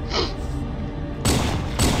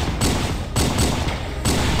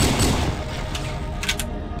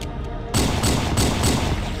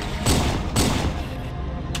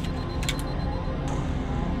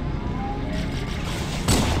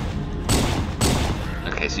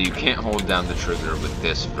 Okay, so you can't hold down the trigger with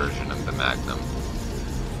this version of the Magnum.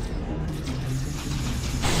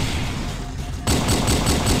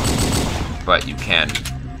 But you can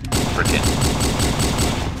frickin'.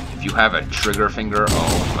 If you have a trigger finger,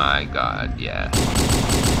 oh my god, yeah.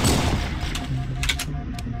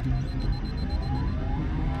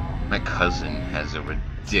 My cousin has a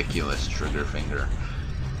ridiculous trigger finger.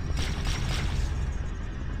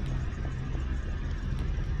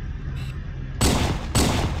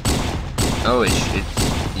 Oh,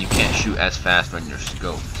 you can't shoot as fast when you're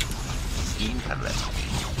scoped. Interesting.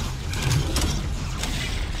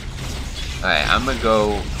 Alright, I'm gonna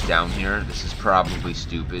go down here. This is probably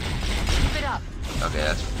stupid. Keep it up. Okay,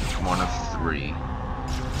 that's 1 of 3.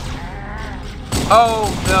 Oh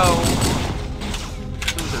no!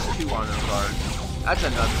 There's 2 honor cards. That's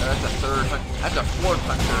another. That's a 3rd. That's a 4th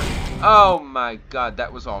hunter. Oh my god,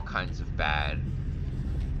 that was all kinds of bad.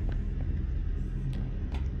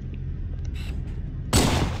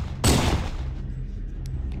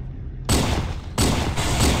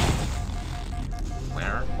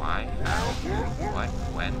 Where? Why? How? What?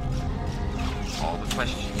 When? All the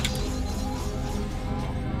questions.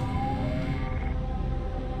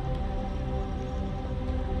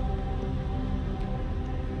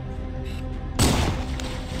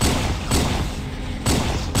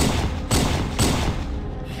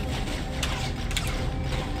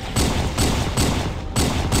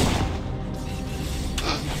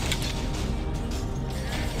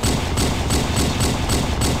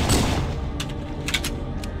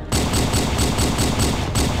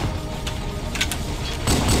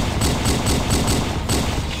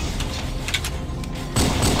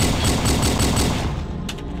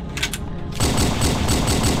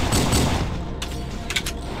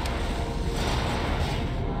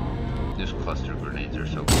 Cluster grenades are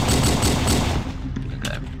so cool.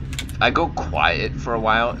 Okay. I go quiet for a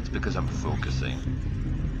while, it's because I'm focusing.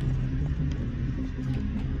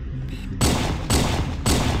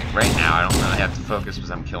 Like right now I don't really have to focus because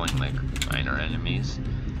I'm killing like minor enemies.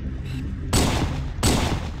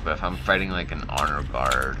 But if I'm fighting like an honor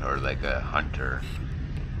guard or like a hunter,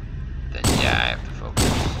 then yeah, I have to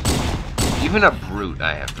focus. Even a brute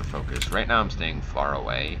I have to focus. Right now I'm staying far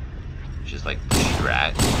away, which is like the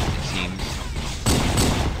strat, it seems.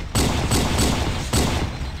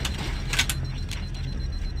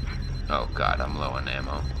 Oh god, I'm low on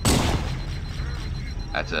ammo.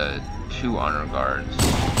 That's a 2 honor guards.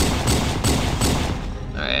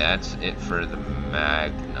 Okay, that's it for the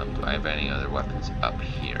Magnum. Do I have any other weapons up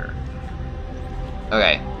here?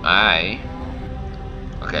 Okay,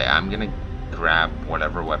 I'm gonna grab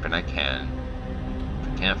whatever weapon I can. If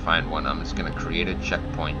I can't find one, I'm just gonna create a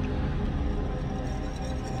checkpoint.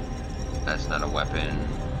 That's not a weapon.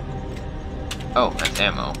 Oh, that's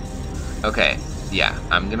ammo. Okay, yeah,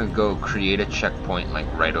 I'm gonna go create a checkpoint like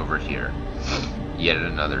right over here. Yet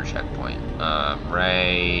another checkpoint.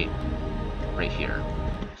 Right here.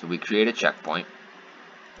 So we create a checkpoint.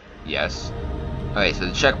 Yes. Okay, so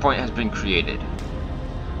the checkpoint has been created.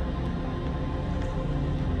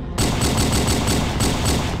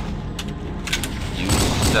 You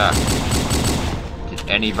suck. Did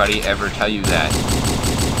anybody ever tell you that?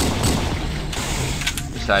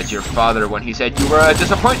 Besides your father when he said you were a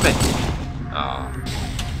disappointment. Aw.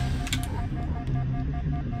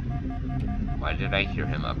 Why did I hear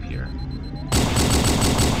him up here?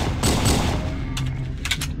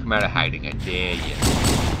 Come out of hiding, I dare you.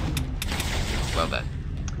 Well then.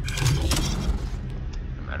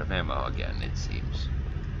 I'm out of ammo again, it seems.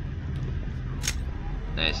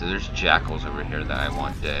 Nice, so there's jackals over here that I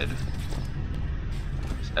want dead.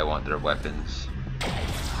 I want their weapons.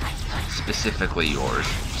 Specifically yours,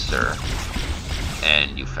 sir.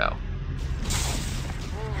 And you fell.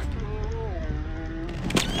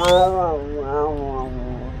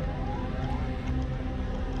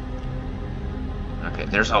 Okay,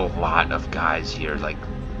 there's a lot of guys here, like,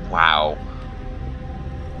 wow.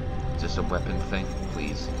 Is this a weapon thing?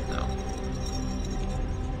 Please, no.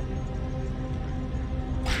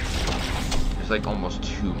 There's like almost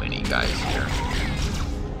too many guys here.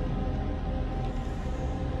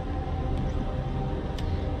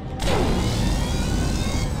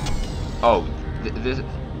 Oh, this...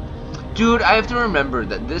 Dude, I have to remember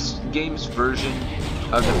that this game's version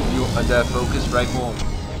of the focus rifle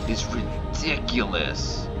is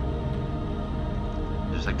ridiculous.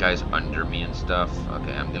 there's like guys under me and stuff.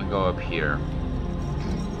 Okay, I'm gonna go up here.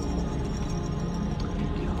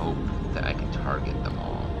 And hope that I can target them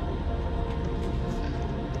all.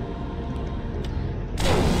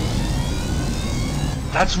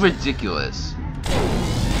 That's ridiculous.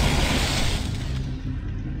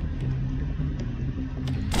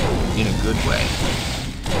 In a good way.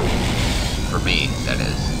 For me, that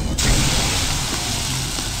is.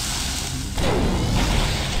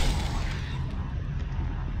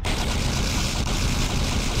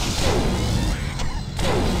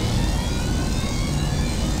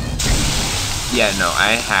 Yeah, no,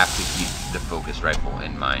 I have to keep the focus rifle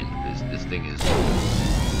in mind. This thing is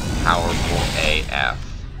powerful AF.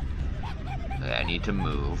 Okay, I need to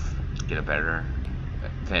move, get a better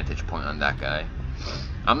vantage point on that guy.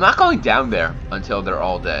 I'm not going down there until they're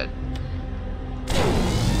all dead.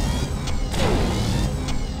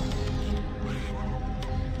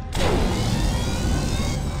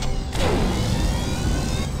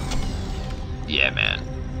 Yeah, man.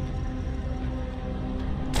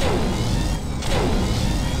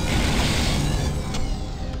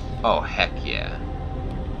 Oh, heck yeah.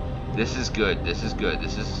 This is good. This is good.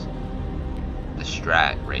 This is the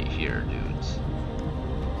strat right here, dudes.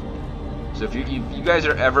 So if you guys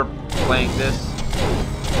are ever playing this,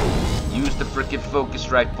 use the frickin' focus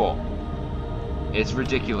rifle. It's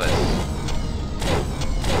ridiculous.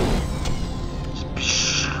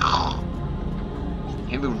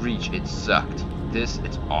 Halo Reach, it sucked. This,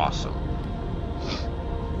 it's awesome.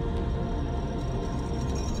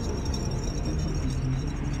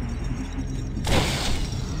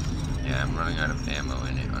 Yeah, I'm running out of ammo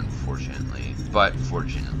in it, unfortunately. But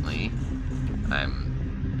fortunately,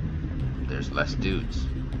 there's less dudes.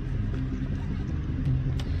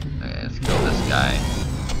 Okay, let's kill this guy.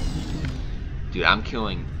 Dude, I'm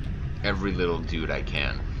killing every little dude I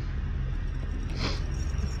can.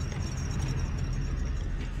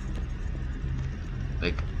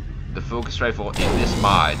 Like, the focus rifle in this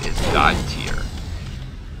mod is god tier.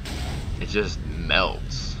 It just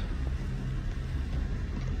melts.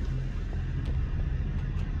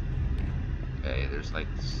 Okay, there's like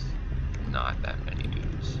not that many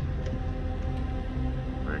dudes.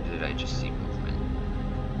 Where did I just see movement?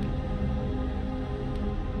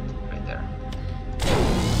 Right there.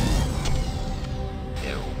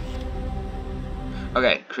 Ew.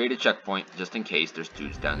 Okay, create a checkpoint just in case there's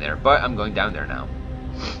dudes down there, but I'm going down there now.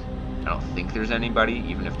 I don't think there's anybody.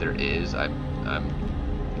 Even if there is, I'm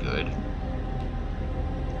good.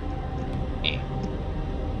 Eh.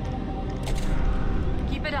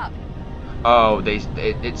 Keep it up. Oh,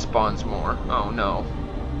 it spawns more. Oh no.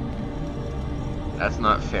 That's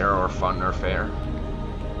not fair or fun or fair.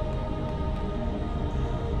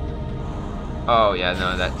 Oh yeah,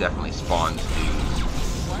 no, that definitely spawns dudes.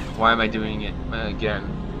 Why am I doing it again?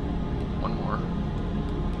 One more.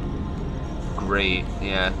 Great,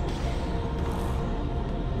 yeah.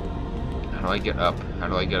 How do I get up? How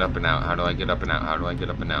do I get up and out? How do I get up and out? How do I get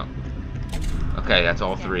up and out? Okay, that's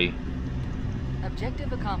all three.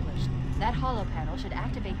 Objective accomplished. That hollow panel should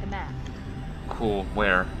activate the map. Cool,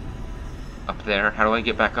 where? Up there? How do I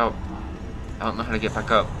get back up? I don't know how to get back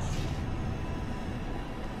up.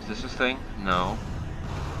 Is this a thing? No.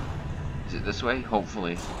 Is it this way?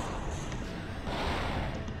 Hopefully.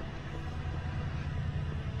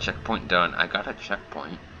 Checkpoint done. I got a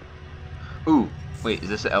checkpoint. Ooh, wait, is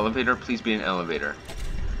this an elevator? Please be an elevator.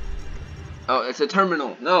 Oh, it's a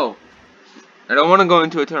terminal. No. I don't want to go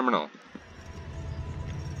into a terminal.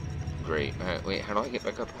 Great. Wait, how do I get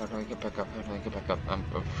back up? How do I get back up? How do I get back up? I'm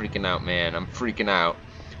freaking out, man. I'm freaking out.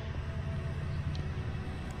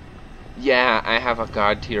 Yeah, I have a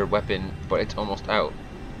god tier weapon, but it's almost out.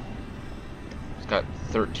 It's got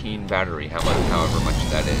 13 battery, however much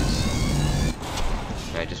that is.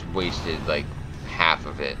 And I just wasted like half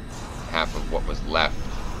of it. Half of what was left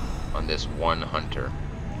on this one hunter.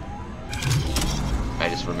 I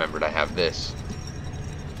just remembered I have this.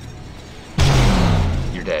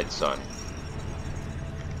 You're dead, son.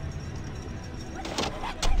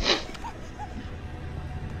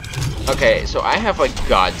 Okay, so I have like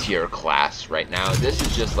god tier class right now. This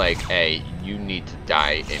is just like, hey, you need to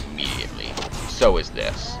die immediately. So is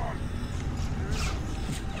this.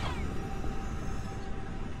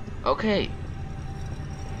 Okay.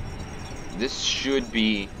 This should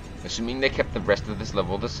be, assuming they kept the rest of this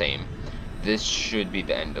level the same, this should be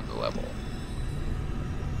the end of the level.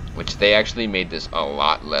 Which they actually made this a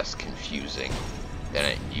lot less confusing than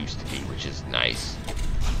it used to be, which is nice.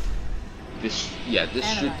 This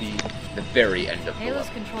should be the very end of the level. Halo's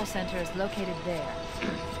control center is located there.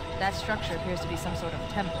 That structure appears to be some sort of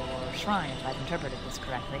temple or shrine, if I've interpreted this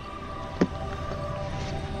correctly.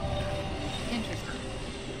 Interesting.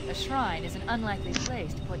 A shrine is an unlikely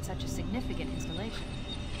place to put such a significant installation.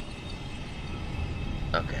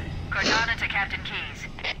 Okay. Cortana to Captain Keyes.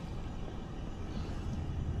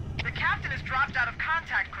 The captain has dropped out of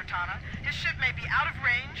contact, Cortana. His ship may be out of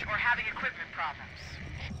range or having equipment problems.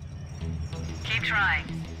 Keep trying.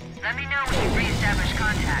 Let me know when you've re-established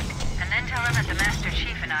contact, and then tell him that the Master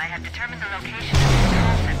Chief and I have determined the location of his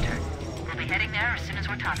control center. We'll be heading there as soon as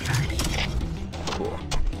we're topside. Cool.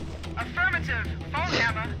 Affirmative. Phone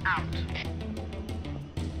hammer out.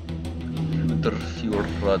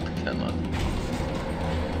 Fjord cannon.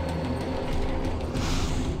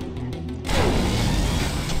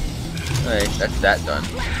 Alright, that's that done.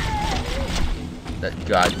 That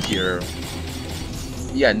god tier.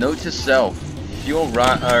 Yeah, note to self. Fuel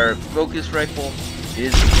rod or focus rifle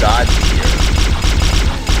is god tier.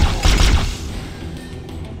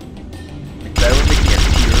 If I were making a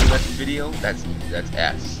tier list video, that's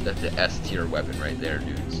S. That's the S tier weapon right there,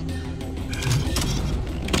 dudes.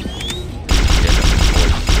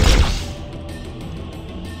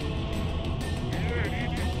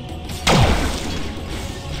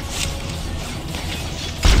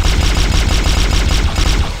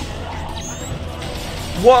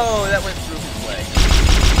 Whoa, that went through his leg.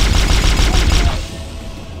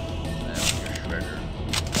 I want your Shredder.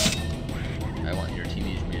 I want your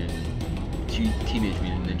Teenage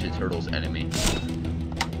Mutant Ninja Turtles enemy.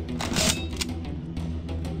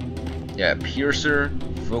 Yeah, Piercer,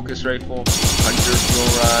 Focus Rifle, Hunter Fuel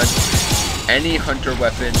Rod, any Hunter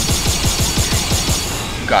weapon,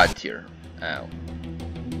 God tier. Ow.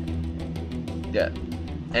 Yeah,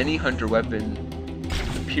 any Hunter weapon,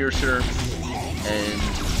 the Piercer, and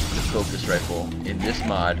the focus rifle in this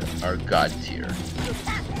mod are god tier.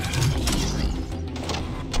 Easy.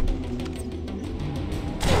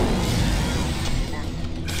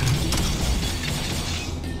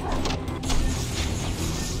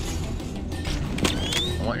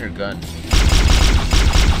 I want your gun.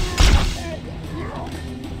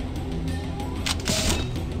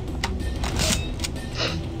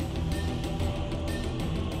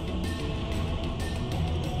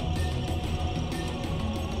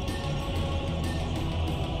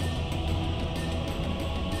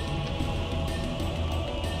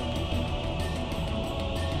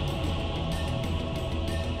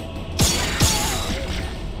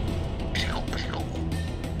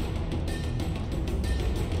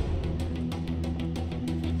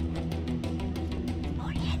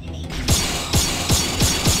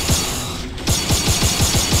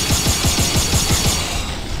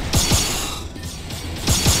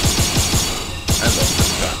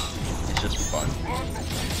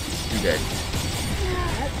 Dead.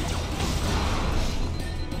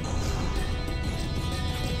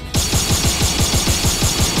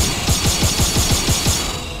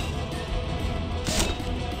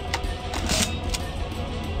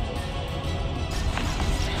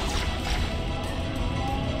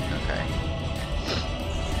 Okay.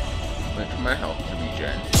 Wait for my health to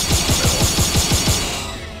regen.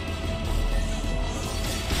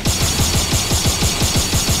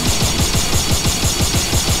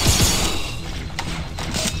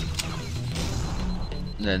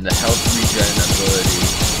 And then the health regen ability,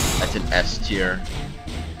 that's an S tier.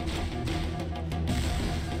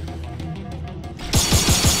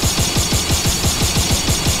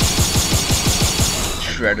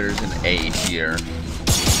 Shredder's an A tier.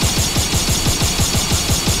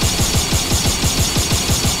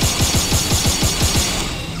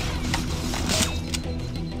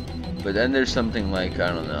 But then there's something like,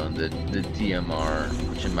 I don't know, the DMR,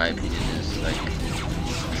 which in my opinion is like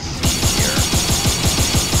C tier.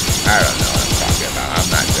 I don't know what I'm talking about.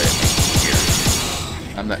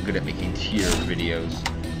 I'm not good at making tier videos.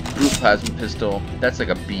 Brute Plasma Pistol, that's like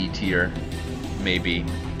a B tier, maybe.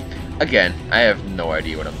 Again, I have no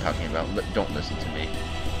idea what I'm talking about. Don't listen to me.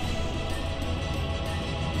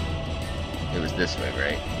 It was this way,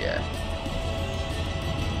 right? Yeah.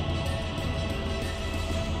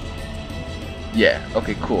 Yeah,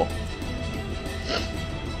 okay, cool.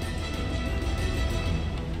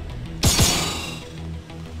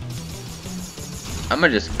 I'm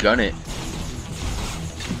gonna just gun it.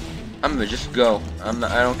 I'm gonna just go. I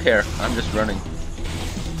don't care. I'm just running.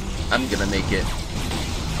 I'm gonna make it.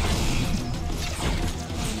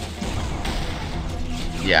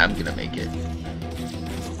 Yeah, I'm gonna make it.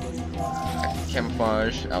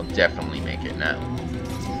 Camouflage, I'll definitely make it now.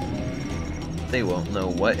 They won't know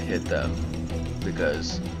what hit them,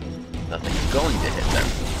 because nothing's going to hit them.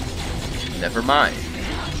 Never mind.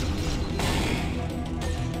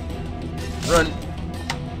 Run.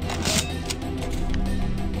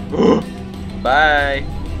 Bye.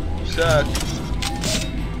 suck.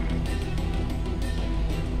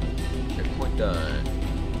 Checkpoint done.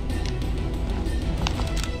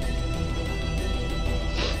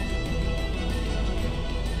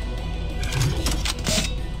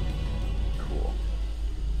 Cool.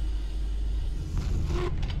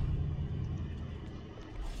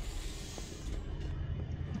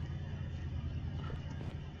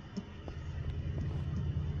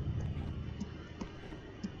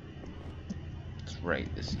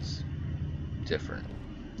 Right, this is different.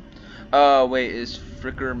 Wait, is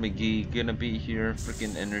Fricker McGee gonna be here?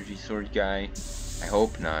 Frickin' energy sword guy? I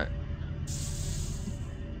hope not.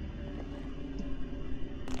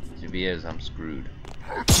 If he is, I'm screwed.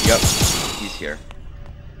 Yep, he's here.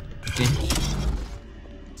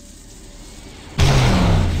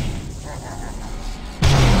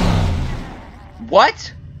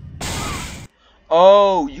 What?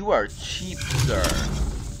 Oh, you are cheap, sir.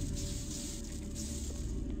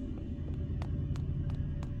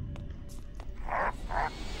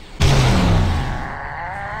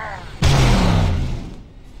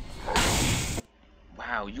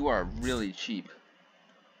 Wow, you are really cheap.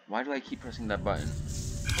 Why do I keep pressing that button?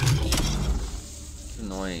 It's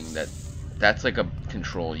annoying that that's like a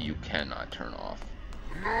control you cannot turn off.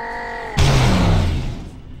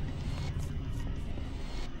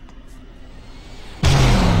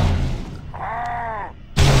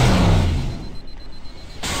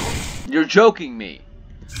 You're joking me.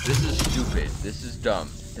 This is stupid. This is dumb.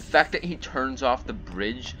 The fact that he turns off the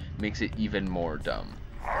bridge makes it even more dumb.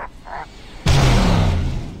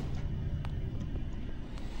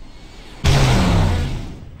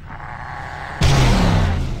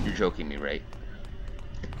 You're joking me, right?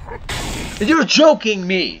 You're joking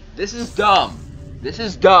me! This is dumb. This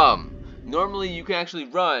is dumb. Normally you can actually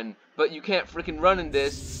run, but you can't freaking run in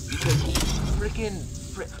this because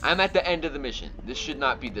I'm at the end of the mission. This should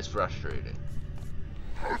not be this frustrating.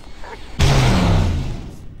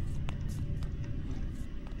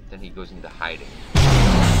 Then he goes into hiding.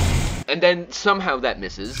 And then somehow that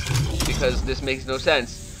misses because this makes no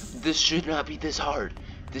sense. This should not be this hard.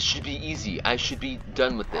 This should be easy. I should be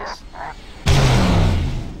done with this.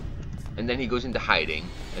 And then he goes into hiding,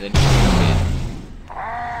 and then he's stupid.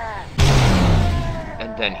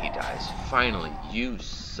 And then he dies. Finally, you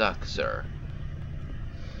suck, sir.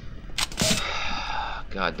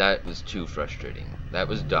 God, that was too frustrating. That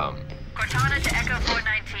was dumb. Cortana to Echo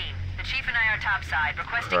 419. The Chief and I are topside,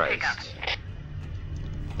 requesting pickup.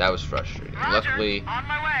 That was frustrating. Roger, Luckily, on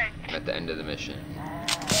my way. I'm at the end of the mission.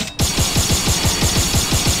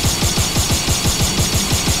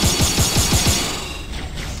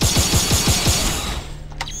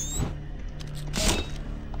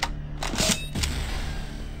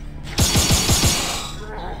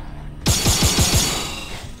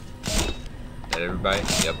 Everybody?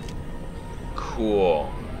 Yep.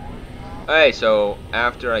 Cool. Alright, so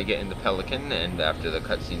after I get in the Pelican and after the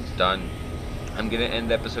cutscene's done, I'm gonna end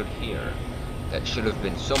the episode here. That should have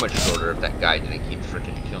been so much shorter if that guy didn't keep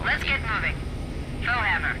freaking killing me. Let's get moving.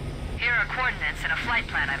 Foehammer, here are coordinates and a flight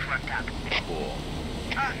plan I've worked up. Cool.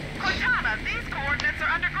 Cortana, these coordinates are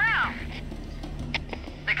underground.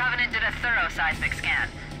 The Covenant did a thorough seismic scan,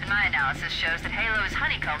 and my analysis shows that Halo is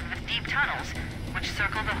honeycombed with deep tunnels, which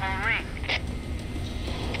circle the whole ring.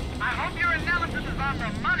 I hope your analysis is on the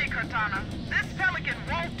money, Cortana. This Pelican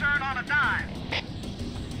won't turn on a dime.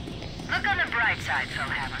 Look on the bright side,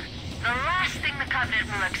 Foehammer. The last thing the Covenant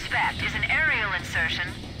will expect is an aerial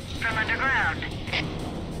insertion from underground.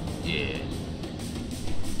 Yeah.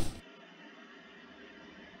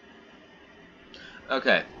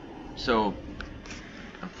 Okay, so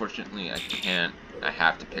unfortunately I can't. I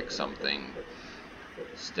have to pick something.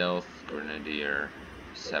 Stealth, Grenadier,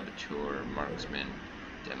 Saboteur, Marksman,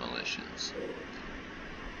 Demolitions.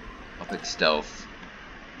 I'll pick Stealth,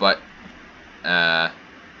 but I'm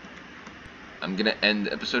gonna end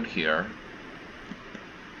the episode here.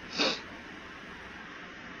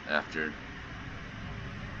 After,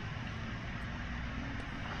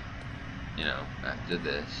 you know, after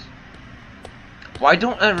this. Why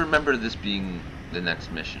don't I remember this being the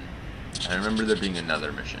next mission? I remember there being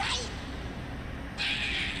another mission.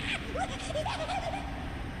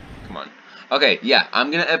 Come on. Okay, yeah,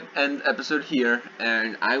 I'm gonna end episode here,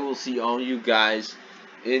 and I will see all you guys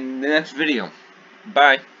in the next video.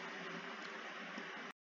 Bye.